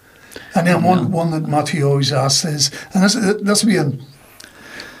 And then one that Matthew always asks is, and this will be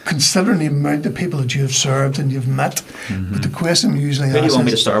considering the amount of people that you have served and you've met, but the question we usually ask is... Who do you want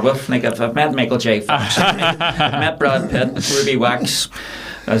me to start with? Like, I've met Michael J. Fox, I've met Brad Pitt, Ruby Wax,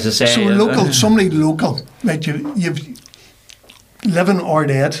 as I say. So somebody local, right, you've living or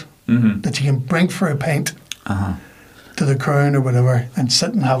dead, that you can bring for a pint to the Crown or whatever, and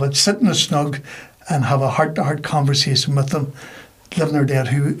sit in a snug and have a heart-to-heart conversation with them, living or dead.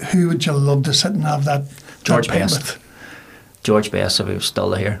 Who would you love to sit and have that George pint Best. with? George Best, if he was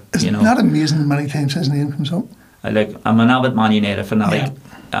still here. Isn't that amazing how many times his name comes up? I'm an avid Man United fanatic,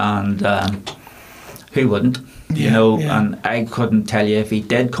 and who wouldn't? You know, and I couldn't tell you if he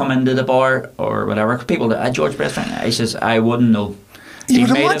did come into the bar or whatever. People that George Best, I says I wouldn't know. You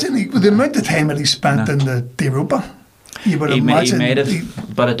would imagine with the amount of time that he spent in the Europa. You would imagine he made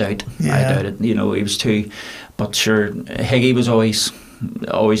it, but I doubt. I doubt it. You know, he was too. But sure, Higgy was always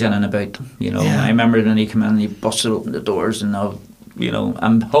in and about. You know, I remember when he came in, and he busted open the doors, and you know,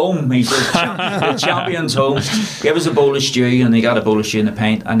 I'm home. He says, the champion's home. Give us a bowl of stew, and he got a bowl of stew in the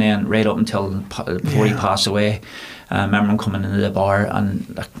pint, and then right up until before he passed away, I remember him coming into the bar,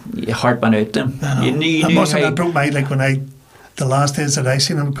 and your heart went out to him. You knew that broke my the last days that I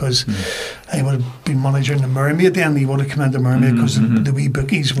seen him, because I would have been managing the Mermaid then. He would have come into Mermaid because the wee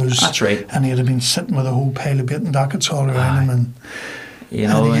bookies was. That's right. And he'd have been sitting with a whole pile of bait and dockets all around him, and you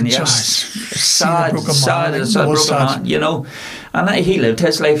know, and sad, you know. And he lived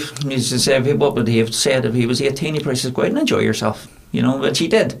his life. He used to say, what would he have said if he was 18? He probably says, go out and enjoy yourself, you know, which he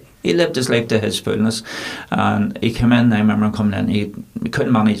did. He lived his life to his fullness. And he came in, I remember him coming in, he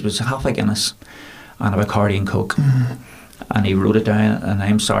couldn't manage, it was half a Guinness and a Bacardi and Coke. And he wrote it down, and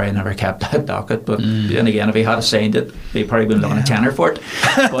I'm sorry I never kept that docket, but then again, if he had signed it, he probably would have done a tenner for it.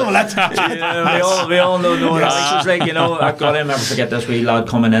 But we all know that. It's like, you know, I've got him, never forget this wee lad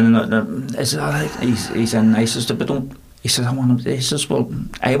coming in, and he's in, I says, but don't, he says, I want him, he says, well,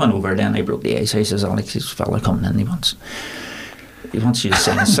 I went over then, I broke the ice, he says, Alex, this fella coming in, he wants you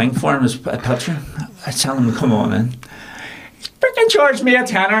to sing for him as a picture. I tell him to come on in. Freaking charged me a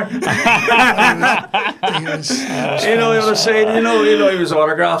tenner. You know, he was saying, you know, he was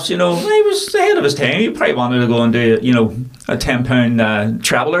autographs, you know, he was ahead of his time. He probably wanted to go and do, you know, a £10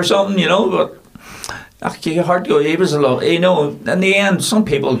 travel or something, you know, but you hard to go. He was a lot, you know, in the end, some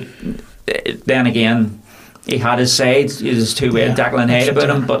people, then again, he had his sides, he was two-way Declan Hyde about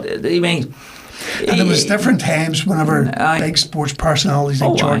him, but I mean, and there was different times whenever big sports personalities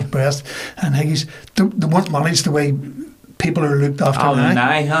like George Best and Higgies, they weren't managed the way people are looked after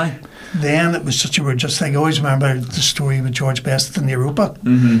now. Then it was such a weird, just like I always remember the story with George Best in the Europa,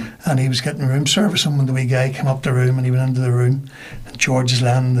 and he was getting room service, and when the wee guy came up the room and he went into the room, and George is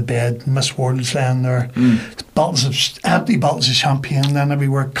laying in the bed, Miss Wardle's laying there, empty bottles of champagne then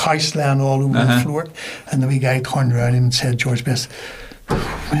everywhere, Couse laying all over the floor, and the wee guy turned around him and said, George Best,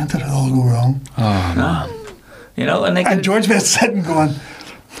 when did it all go wrong? Oh man. You know, and George Best sitting going,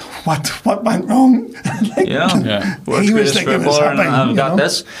 what went wrong? He was thinking I've got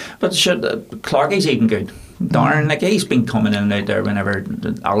this. But Clarkie's eating good. Darren, like, he's been coming in and out there whenever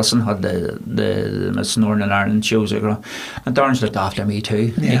Alison had the Miss Northern Ireland shows, and Darren's looked after me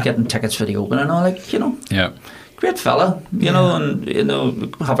too. Like, getting tickets for the open and all, like, you know. Yeah. Great fella, you know, and, you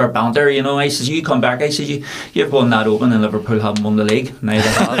know, have our banter, you know. I says, you come back, I says, you've won that open, and Liverpool haven't won the league. Now they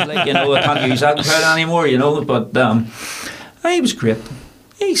have, like, you know, I can't use that crowd anymore, you know, but he was great.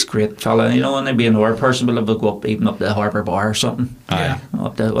 He's a great fella, you know, and maybe an hour person will go up even up the Harbour Bar or something.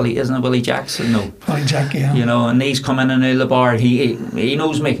 Up the isn't it Willie Jackson? No. Willie Jack, yeah. You know, and he's coming in the bar. He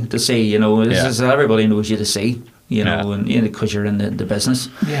knows me to see, you know. Everybody knows you to see, you know, and you know, because you're in the business.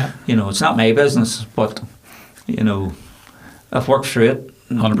 Yeah. You know, it's not my business, but you know, I've worked through it.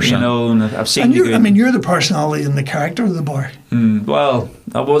 100%. You know, and I've seen. And you're the personality and the character of the bar. Well,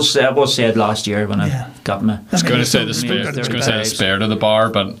 I was said last year when I got my. I was going to say the spirit of the bar,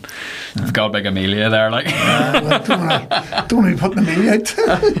 but I've got big Amelia there, like. Don't want to put Amelia out.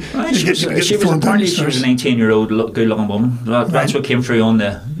 She was a 19-year-old good-looking woman. That's what came through on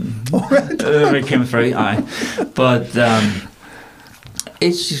the. It came through, aye. But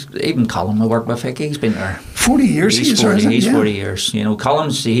it's just, even Colin I work with, he's been there 40 years. He's 40 years. You know,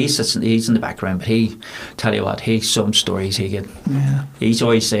 Colin's he's in the background, but he tell you what, he's some stories he get. Yeah. He's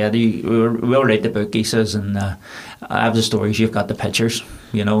always said we'll read the book, he says, and I have the stories, you've got the pictures.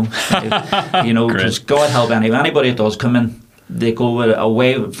 You know, because God help anybody that does come in, they go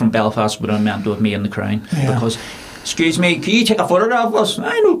away from Belfast with a mentor with me in the Crown because. Excuse me, can you take a photograph of us?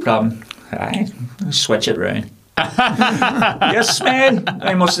 Aye, no problem. Aye, switch it round. Yes, man.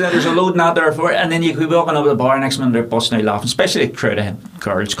 I must say, there's a load out there for it. And then you could be walking over the bar, next minute they're busting out laughing, especially a crowd of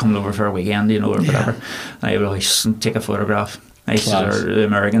girls coming over for a weekend, you know, or whatever. And I would always take a photograph. I says, or the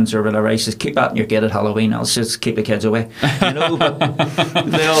Americans or whatever, I says, keep that in your gate at Halloween, I'll just keep the kids away. You know, but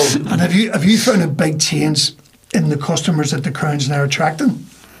they all. And have you found a big change in the customers that the Crown's now attracting?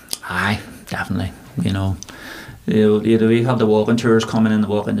 Aye, definitely. You know, we have the walking tours coming in, the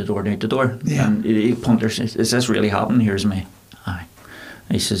walk in the door and out the door. Yeah. And punters, is this really happening? Here's me. Aye.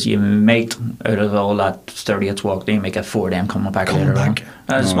 He says, you might, out of all that 30 that's walked in, make it 4 of them coming back later on.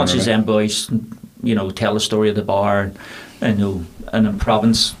 As much as them boys, you know, tell the story of the bar, and in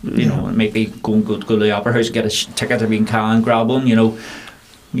province, you know, maybe go to the opera house, get a ticket if you can, grab one, you know,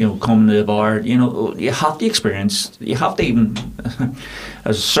 come to the bar, you know, you have to experience, you have to even,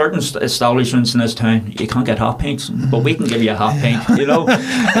 as certain establishments in this town, you can't get half pints, but we can give you a half pint, you know.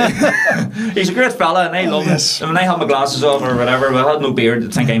 He's a great fella and I love him. When I have my glasses off or whatever, I had no beard, I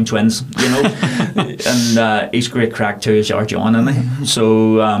think I'm twins, you know. And he's great crack too, as John, isn't he?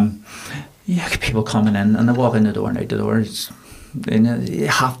 So, people coming in and they walk in the door and out the door. You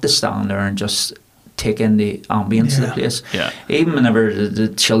have to stand there and just take in the ambience of the place. Yeah. Even whenever the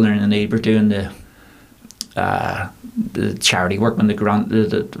children in need were doing the charity work, when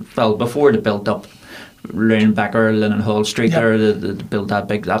before they built up round Becker, Lennon Hall Street there, they built that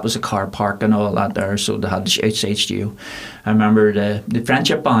big, that was a car park and all that there, so they had the outside studio. I remember the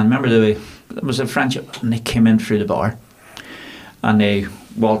friendship band, it was a friendship, and they came in through the bar and they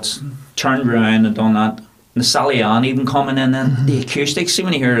turned around and done that. The Sally Ann even coming in, and the acoustics, see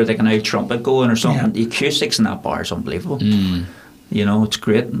when you hear like an old trumpet going or something, the acoustics in that bar is unbelievable. You know, it's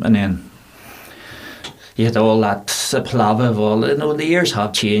great. And then you had all that palaver of all, you know, the years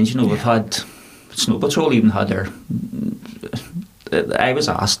have changed. You know, we've had Snow Patrol even had their, I was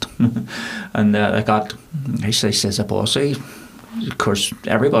asked, and I says a boss, of course,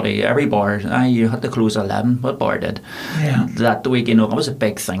 every bar, you had to close at 11. What bar did? Yeah. That week, you know, it was a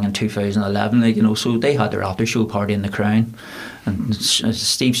big thing in 2011, like, you know, so they had their after show party in the Crown. And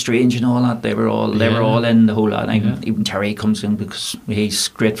Steve Strange and all that, they were all in the whole lot. Even Terry comes in because he's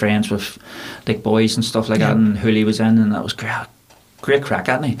great friends with Dick Boys and stuff like that, and Hooley was in, and that was great crack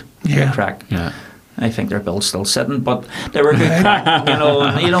that night. Great crack. Yeah. I think their bill's still sitting, but they were good crack, you know.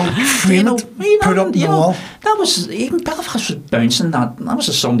 Put up the wall. That was, even Belfast was bouncing that was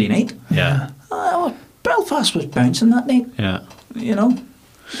a Sunday night. Yeah. Belfast was bouncing that night. Yeah. You know,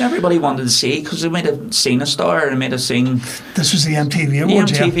 everybody wanted to see, because they might have seen a star, they might have seen. This was the MTV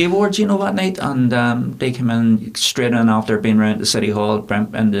Awards. The MTV Awards, you know, that night, and they came in straight in after being round the City Hall,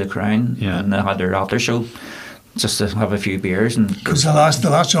 in the Crown, and they had their after show. Just to have a few beers, and because the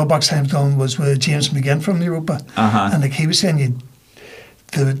last job box I've done was with James McGinn from Europa, and like he was saying,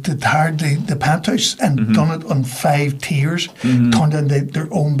 they hired the penthouse and done it on 5 tiers, turned into their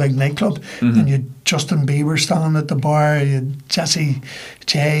own big nightclub, and you had Justin Bieber standing at the bar, you had Jessie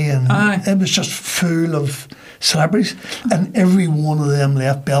J, and it was just full of celebrities, and every one of them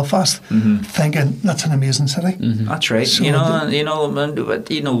left Belfast thinking that's an amazing city. That's right. So you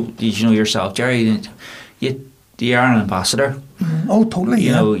know yourself, Jerry. You are an ambassador. Oh, totally.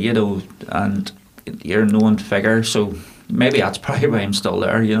 You know, and you're a known figure. So maybe that's probably why I'm still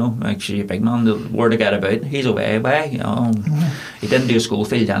there. You know, actually, a big man. The word to get about. He's away. You know, he didn't do a school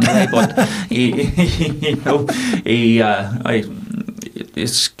field anyway, but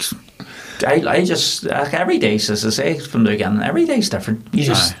I just every day, as I say from the beginning, every day's different. You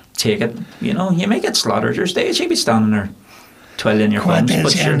just take it. You know, you may get slaughtered. There's days you'll be standing there twiddling your thumbs,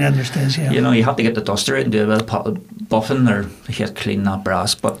 but you know, you have to get the duster out and do a bit of buffing or you have to clean that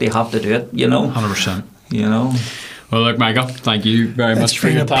brass, but they have to do it, you know. 100%. You know. Well, look, Michael, thank you very much for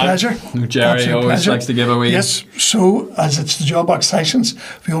your time. It's been a pleasure. Jerry always likes to give away. Yes, so as it's the job box sessions,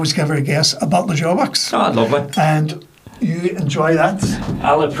 we always give our guests a bottle of job box. Oh, lovely. And you enjoy that.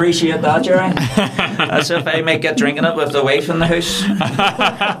 I'll appreciate that, Jerry. As if I might get drinking it with the wife in the house.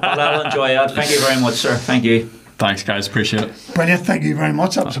 But I'll enjoy that. Thank you very much, sir. Thank you. Thanks, guys. Appreciate it. Brilliant. Thank you very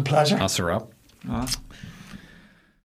much. That was a pleasure. That's a wrap.